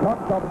 And here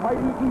comes the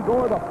mighty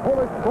Igor, the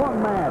Polish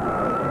strongman.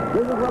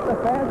 This is what the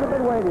fans have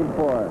been waiting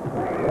for.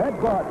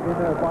 Headbutt in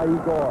there by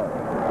Igor.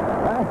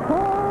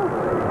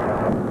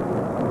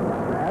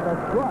 And a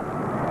strut.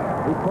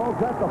 He calls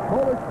that the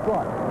Polish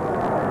strut.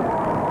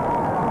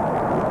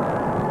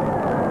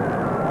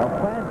 The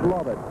fans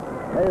love it.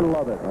 They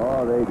love it.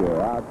 Oh, they do.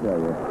 I'll tell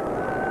you.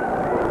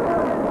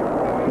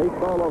 Big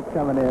Bolo's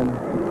coming in.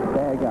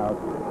 Tag out.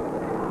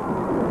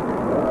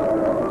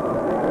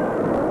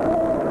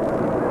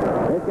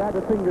 They've got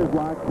the fingers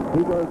locked.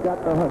 Igor's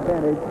got the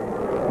advantage.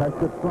 That's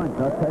the strength,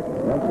 huh, Tex?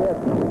 That's it.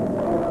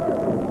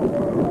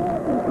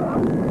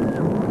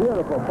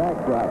 Beautiful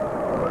backdrop.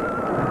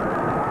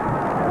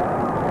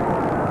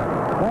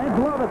 Fans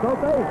love it,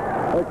 don't they?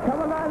 They're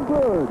coming on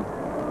good.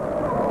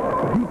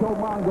 Tito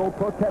Mongol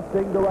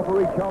protesting the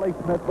referee Charlie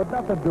Smith, but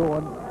nothing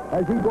doing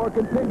as Igor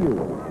continues.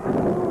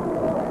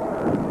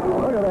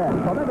 Look at that.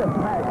 Tremendous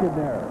smash in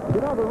there.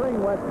 You know, the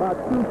ring went about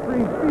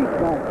 2-3 feet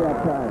back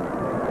that time.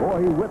 Boy,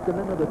 he whipped him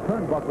into the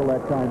turnbuckle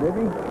that time,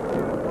 didn't he?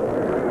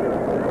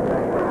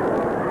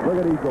 Look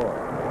at Igor.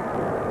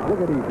 Look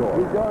at Igor.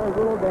 He's doing his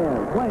little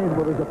dance. Playing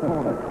with his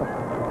opponent.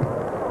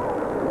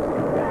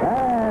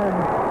 And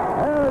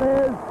there it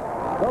is.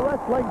 The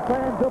wrestling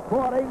fans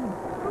applauding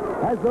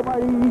as the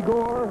mighty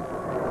Igor.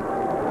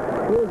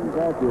 Isn't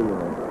that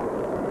beautiful?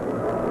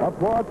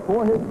 Applause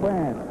for his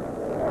fans.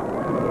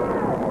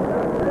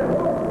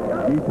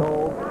 Tito.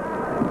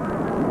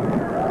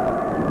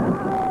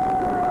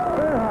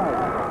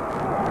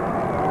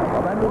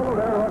 Bolo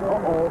there.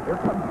 Uh-oh. Here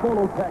comes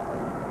Bolo Tech.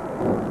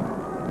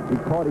 He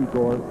caught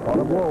Igor. Caught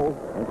him low.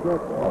 That's it.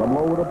 Caught him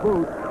low with a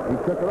boot. He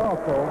took it off,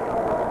 though.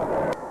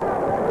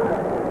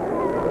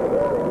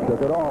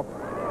 Took it off.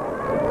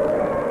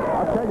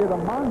 I'll tell you, the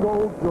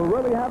Mongols are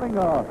really having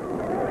a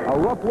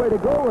rough way to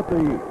go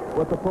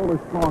with the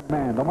Polish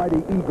strongman, the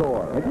mighty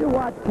Igor. If you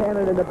watch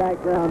Cannon in the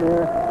background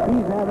there,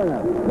 he's having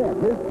a fit.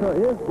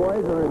 His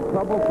boys are in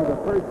trouble for the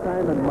first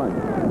time in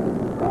months.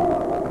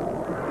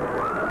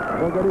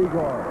 Look at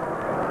Igor.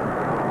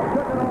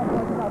 Took it off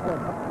like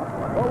nothing.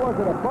 What was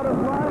it, a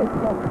butterfly?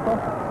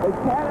 The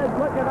Cannon's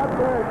looking up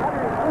there in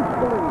utter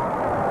disbelief.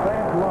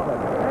 Fans love it.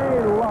 They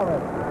love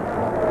it.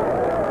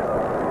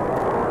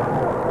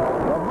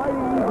 The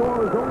mighty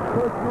Igor's own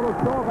personal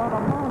assault on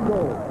a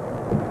Mongol.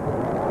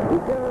 He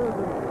gives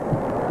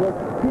the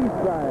peace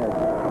sign.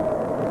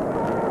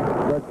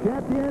 The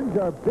champions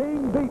are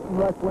being beaten,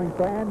 wrestling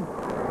fans.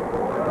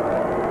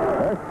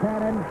 There's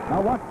Cannon.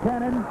 Now watch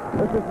Cannon.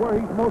 This is where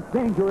he's most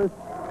dangerous.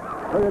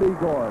 Look at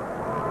Igor.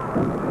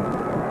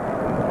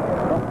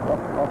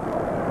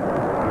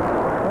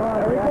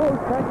 There he goes,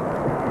 Tex.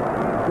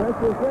 This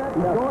is it.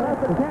 He's going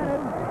after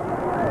Cannon.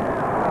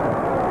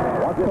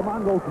 Watch the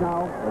Mongols now.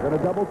 They're going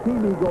to double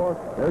team Igor.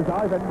 There's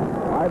Ivan.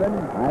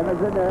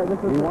 Ivan's in there.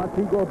 He wants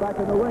Igor back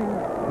in the ring.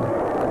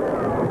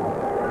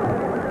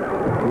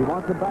 He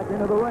wants him back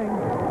into the ring.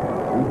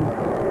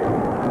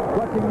 He's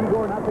clutching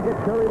Igor not to get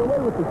carried away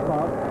with the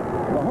spot.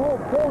 The whole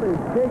boat is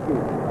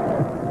shaking.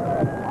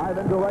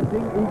 Ivan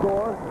directing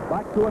Igor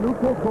back to a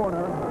neutral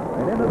corner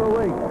and into the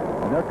ring.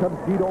 And there comes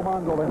Tito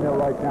Mongol in there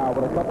right now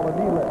with a couple of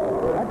knee lifts.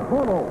 That's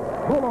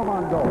Bolo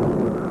Mongol.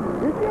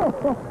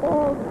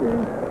 Oh,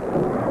 geez.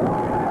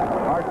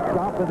 Hard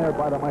stomping there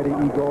by the mighty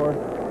Igor.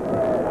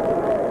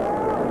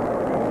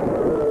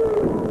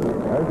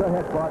 There's a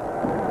headbutt.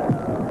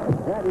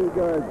 That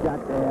Igor's got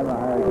to have a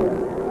hard one.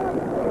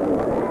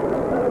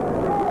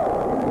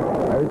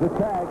 There's a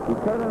tag.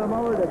 He's turning him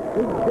over to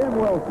Big Jim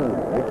Wilson.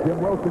 Big Jim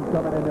Wilson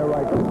coming in there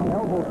right now.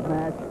 Elbow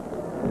smash.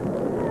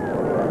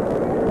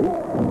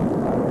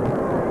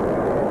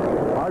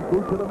 Hard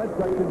boot to the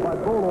midsection by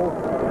Bolo.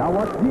 Now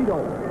watch Tito.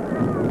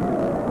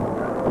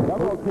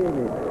 Double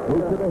teaming.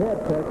 Boot to the head,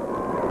 Tex.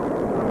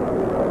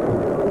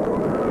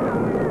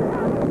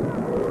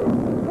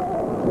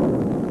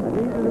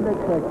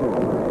 midsection.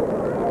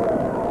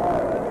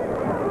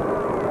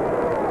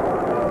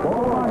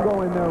 Ball on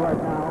going there right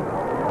now.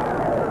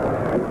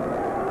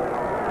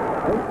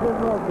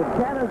 The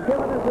Canner's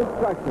given his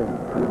instructions.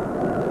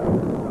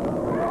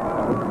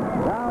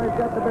 Now he's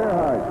got the bear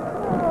hug.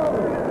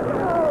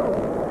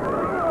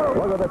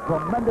 Look at the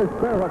tremendous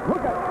bear hug.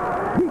 Look at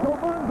Tito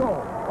Mongo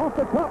off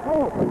the top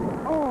rope.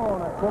 Oh,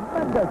 and a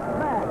tremendous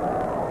smash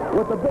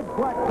with the big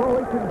black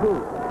Croatian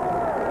boot.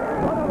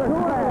 Another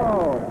smash.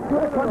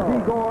 Here comes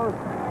Igor,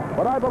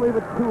 but I believe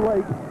it's too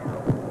late.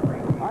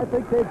 I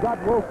think they've got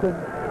Wilson.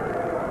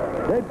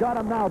 They've got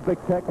him now, Big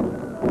Tech.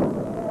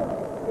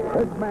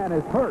 This man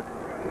is hurt.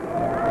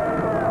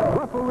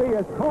 Referee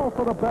has called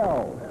for the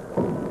bell.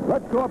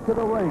 Let's go up to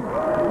the ring.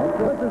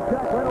 This is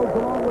Jack Reynolds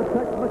along with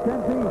Tex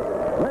McKenzie.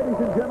 Ladies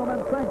and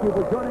gentlemen, thank you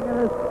for joining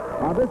us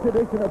on this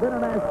edition of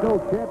International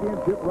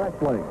Championship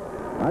Wrestling.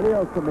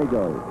 Adios,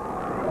 amigos.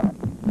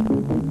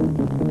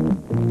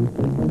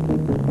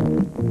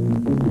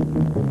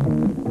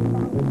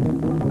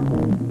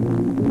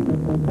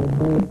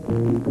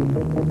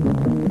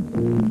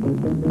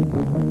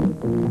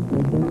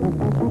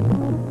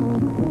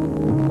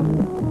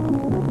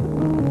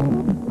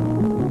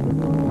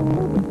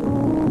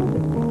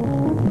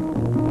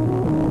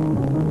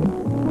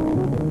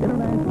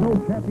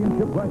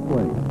 Championship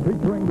Wrestling,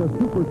 featuring the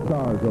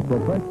superstars of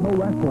professional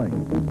wrestling.